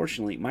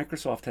 unfortunately,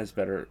 Microsoft has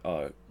better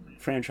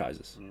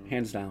franchises,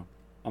 hands down.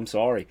 I'm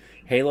sorry,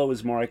 Halo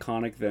is more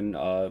iconic than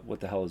what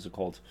the hell is it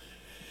called?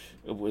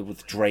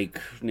 With Drake,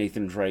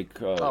 Nathan Drake,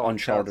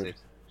 Uncharted.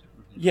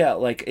 Yeah,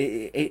 like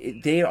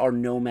they are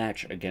no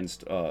match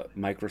against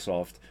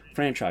Microsoft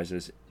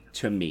franchises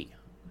to me,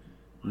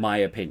 my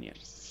opinion.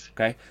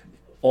 Okay,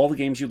 all the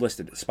games you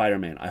listed,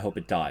 Spider-Man, I hope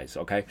it dies.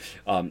 Okay,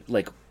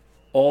 like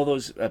all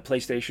those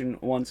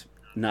PlayStation ones,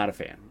 not a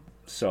fan.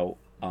 So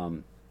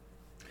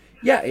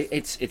yeah,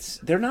 it's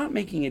they're not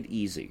making it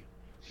easy.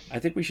 I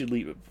think we should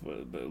leave it.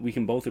 We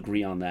can both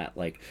agree on that.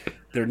 Like,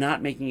 they're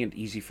not making it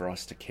easy for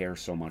us to care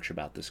so much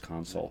about this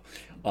console,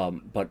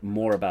 but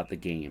more about the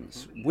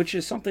games, which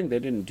is something they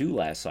didn't do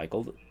last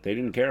cycle. They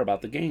didn't care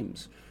about the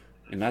games,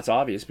 and that's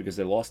obvious because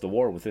they lost the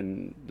war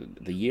within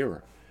the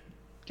year.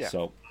 Yeah.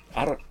 So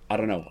I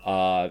don't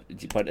know.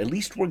 But at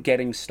least we're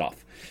getting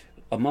stuff.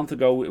 A month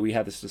ago we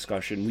had this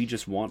discussion. We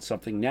just want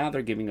something. Now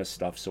they're giving us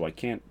stuff, so I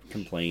can't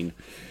complain.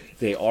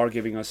 They are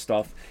giving us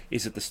stuff.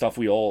 Is it the stuff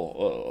we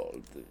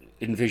all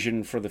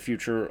envision for the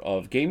future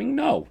of gaming?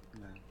 No.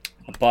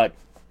 But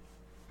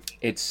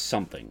it's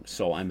something,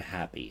 so I'm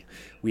happy.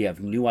 We have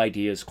new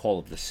ideas, Call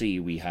of the Sea.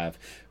 We have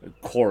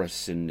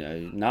Chorus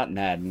and not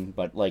Madden,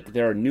 but like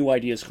there are new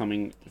ideas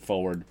coming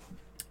forward,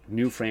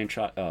 new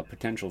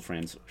potential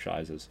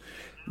franchises.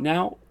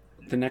 Now,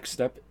 the next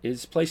step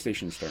is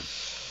PlayStation's turn.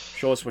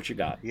 Show us what you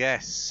got.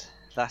 Yes,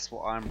 that's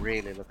what I'm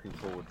really looking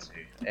forward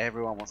to.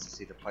 Everyone wants to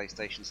see the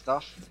PlayStation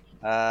stuff.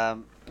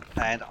 And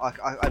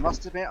I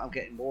must admit, I'm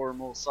getting more and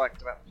more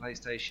psyched about the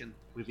PlayStation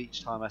with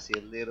each time I see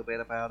a little bit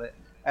about it.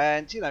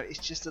 And, you know, it's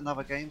just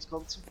another games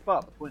console.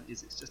 But the point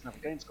is, it's just another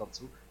games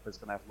console, but it's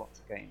going to have lots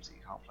of games that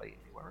you can't play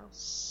anywhere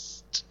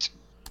else.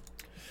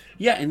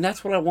 Yeah, and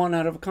that's what I want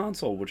out of a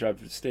console, which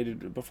I've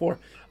stated before.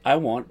 I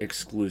want an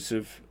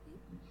exclusive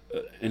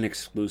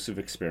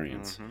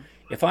experience. Mm-hmm.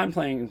 If I'm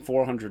paying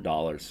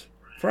 $400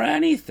 for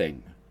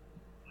anything,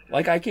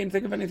 like I can't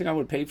think of anything I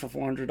would pay for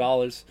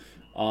 $400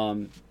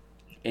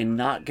 and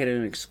not get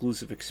an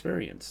exclusive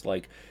experience.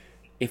 Like,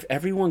 if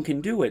everyone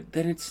can do it,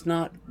 then it's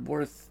not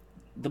worth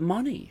the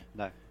money.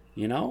 No.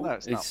 You know? No,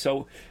 it's not.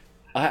 So,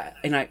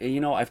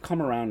 I've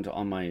come around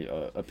on my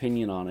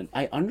opinion on it.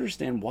 I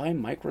understand why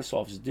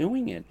Microsoft's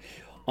doing it.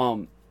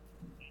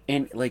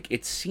 And, like,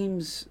 it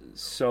seems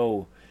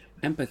so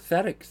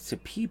empathetic to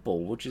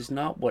people, which is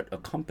not what a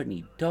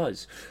company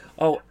does.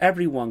 Oh,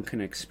 everyone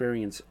can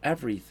experience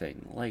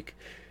everything. Like,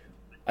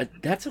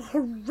 that's a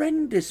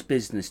horrendous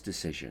business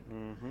decision.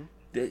 Mm-hmm.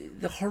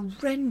 The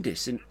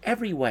horrendous in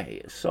every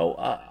way. So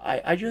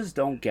I just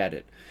don't get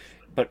it.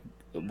 But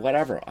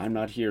whatever. I'm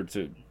not here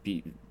to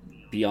be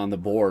on the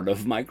board of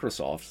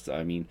Microsoft.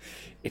 I mean,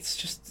 it's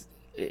just,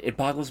 it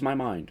boggles my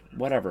mind.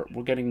 Whatever.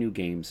 We're getting new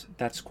games.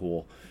 That's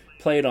cool.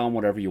 Play it on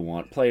whatever you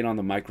want. Play it on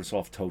the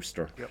Microsoft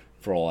toaster. Yep.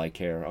 For all I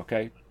care.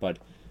 Okay, but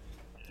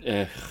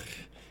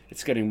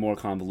it's getting more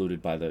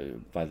convoluted by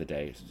the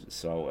day.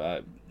 So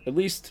at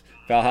least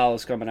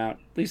Valhalla's coming out.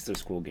 At least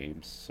there's cool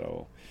games.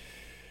 So.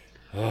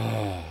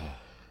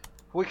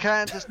 We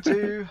can just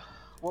do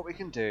what we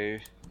can do.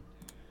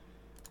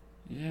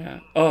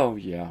 Yeah. Oh,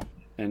 yeah.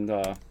 And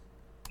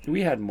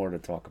we had more to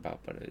talk about,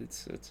 but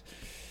it's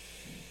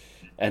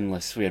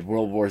endless. We had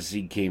World War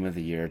Z Game of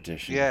the Year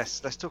edition.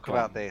 Yes, let's talk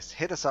about this.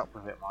 Hit us up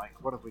with it,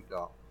 Mike. What have we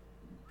got?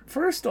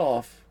 First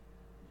off,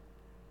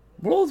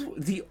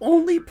 the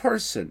only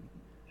person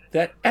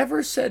that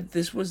ever said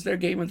this was their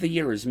Game of the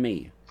Year is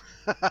me.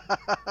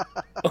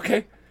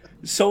 Okay?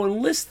 So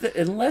unless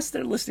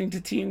they're listening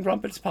to Team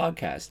Grumpet's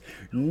podcast,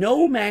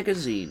 no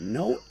magazine,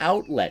 no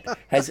outlet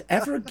has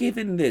ever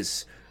given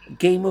this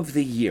Game of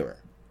the Year.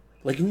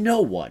 Like,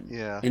 no one.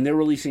 Yeah. And they're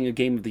releasing a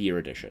Game of the Year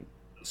edition.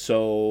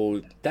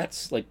 So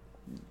that's like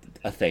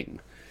a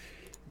thing.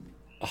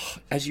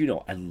 As you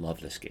know, I love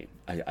this game.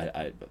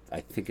 I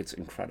think it's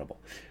incredible.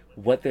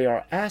 What they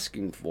are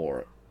asking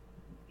for,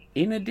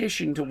 in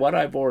addition to what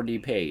I've already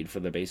paid for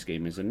the base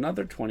game, is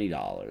another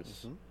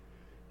 $20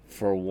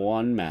 for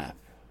one map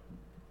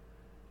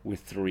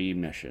with 3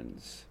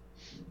 missions.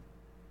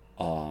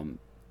 The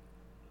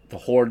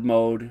Horde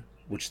mode,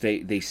 which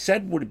they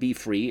said would be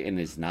free and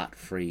is not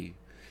free.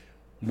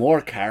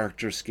 More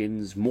character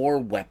skins, more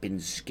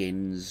weapon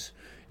skins,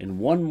 and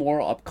one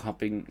more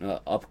upcoming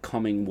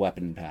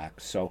weapon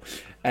pack. So,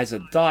 as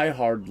a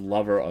die-hard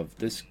lover of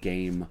this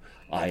game,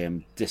 I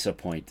am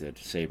disappointed,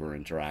 Saber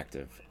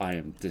Interactive. I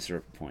am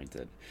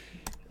disappointed.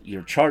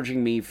 You're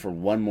charging me for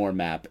one more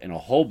map and a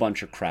whole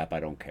bunch of crap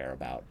I don't care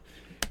about.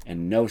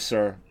 And no,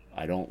 sir,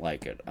 I don't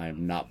like it. I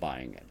am not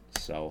buying it.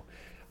 So,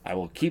 I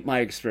will keep my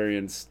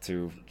experience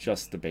to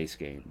just the base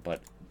game.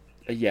 But,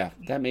 yeah,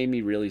 that made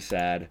me really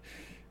sad.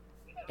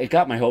 It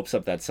got my hopes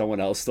up that someone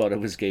else thought it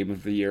was Game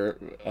of the Year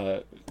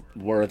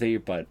worthy,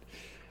 but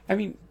I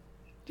mean,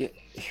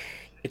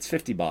 it's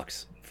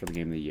 $50 for the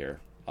Game of the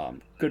Year.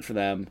 Good for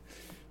them.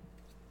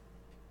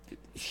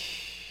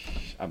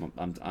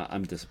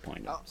 I'm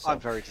disappointed. I'm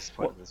very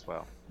disappointed as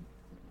well.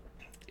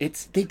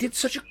 They did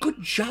such a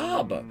good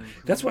job.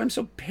 That's why I'm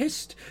so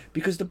pissed,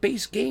 because the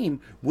base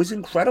game was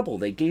incredible.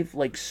 They gave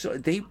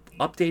they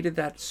updated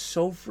that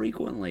so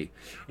frequently,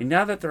 and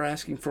now that they're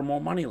asking for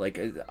more money,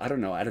 I don't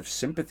know, out of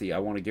sympathy, I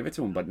want to give it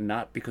to them, but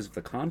not because of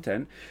the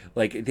content.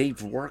 Like,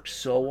 they've worked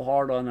so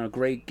hard on a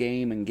great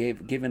game and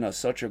given us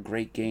such a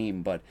great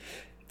game, but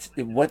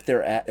what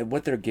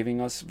they're giving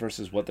us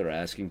versus what they're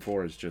asking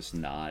for is just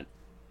not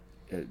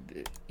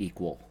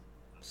equal.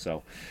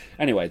 So,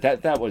 anyway,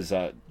 that was.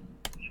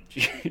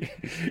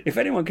 If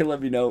anyone can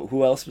let me know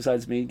who else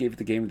besides me gave it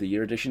the Game of the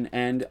Year edition,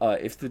 and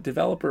if the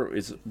developer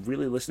is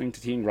really listening to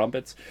Teen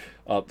Grumpets,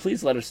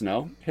 please let us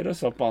know. Hit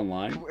us up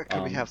online.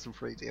 Can we have some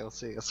free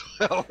DLC as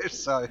well, if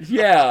so?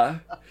 Yeah,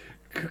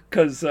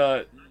 because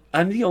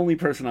I'm the only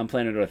person on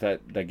planet Earth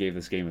that gave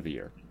this Game of the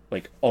Year.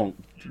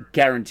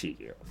 Guarantee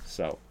you.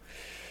 So,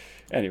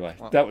 anyway,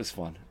 that was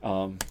fun.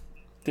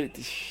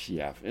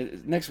 Yeah,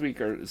 next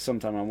week or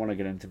sometime I want to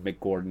get into Mick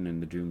Gordon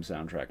and the Doom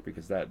soundtrack,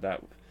 because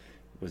that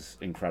was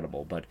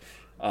incredible. But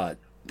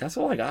that's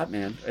all I got,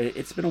 man.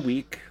 It's been a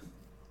week.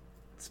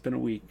 It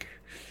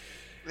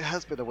has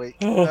been a week.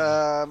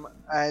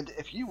 And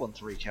if you want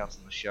to reach out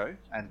to the show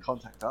and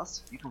contact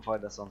us, you can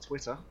find us on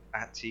Twitter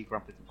at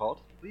tgrumpetspod, or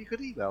you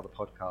could email the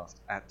podcast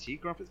at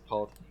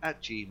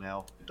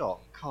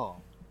tgrumpetspod@gmail.com.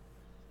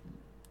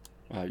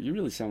 Wow, you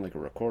really sound like a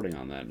recording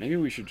on that. Maybe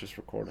we should just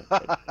record it.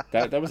 But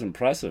that was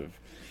impressive.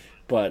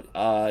 But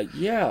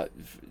yeah,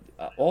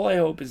 all I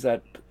hope is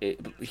that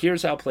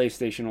here's how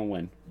PlayStation will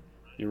win.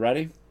 You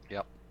ready?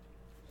 Yep.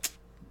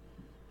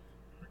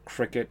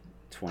 Cricket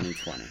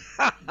 2020.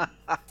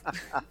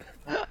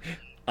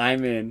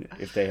 I'm in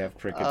if they have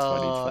Cricket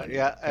 2020.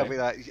 Yeah, okay? I'll be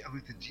like,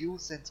 with the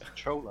DualSense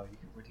controller, you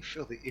can really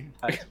feel the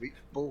impact of each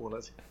ball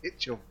as it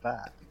hits your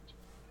bat.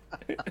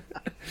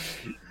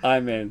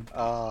 I'm in.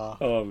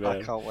 Oh man,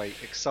 I can't wait.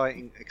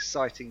 Exciting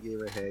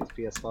year ahead.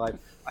 PS5.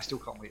 I still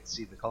can't wait to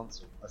see the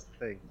console. That's the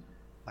thing.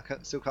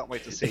 Still can't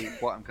wait to see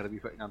what I'm going to be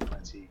putting under my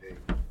TV.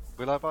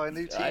 Will I buy a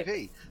new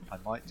TV? I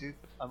might do.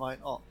 I might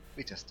not.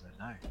 We just don't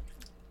know.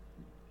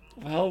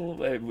 Well,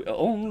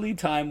 only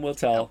time will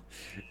tell.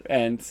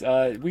 And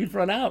we've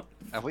run out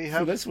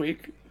for this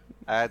week.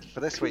 And for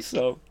this week,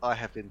 so, I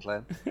have been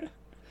Glenn.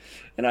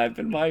 And I've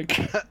been Mike.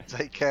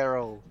 Take care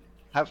all.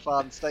 Have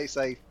fun. Stay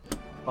safe.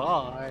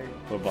 Bye.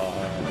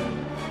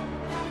 Bye-bye.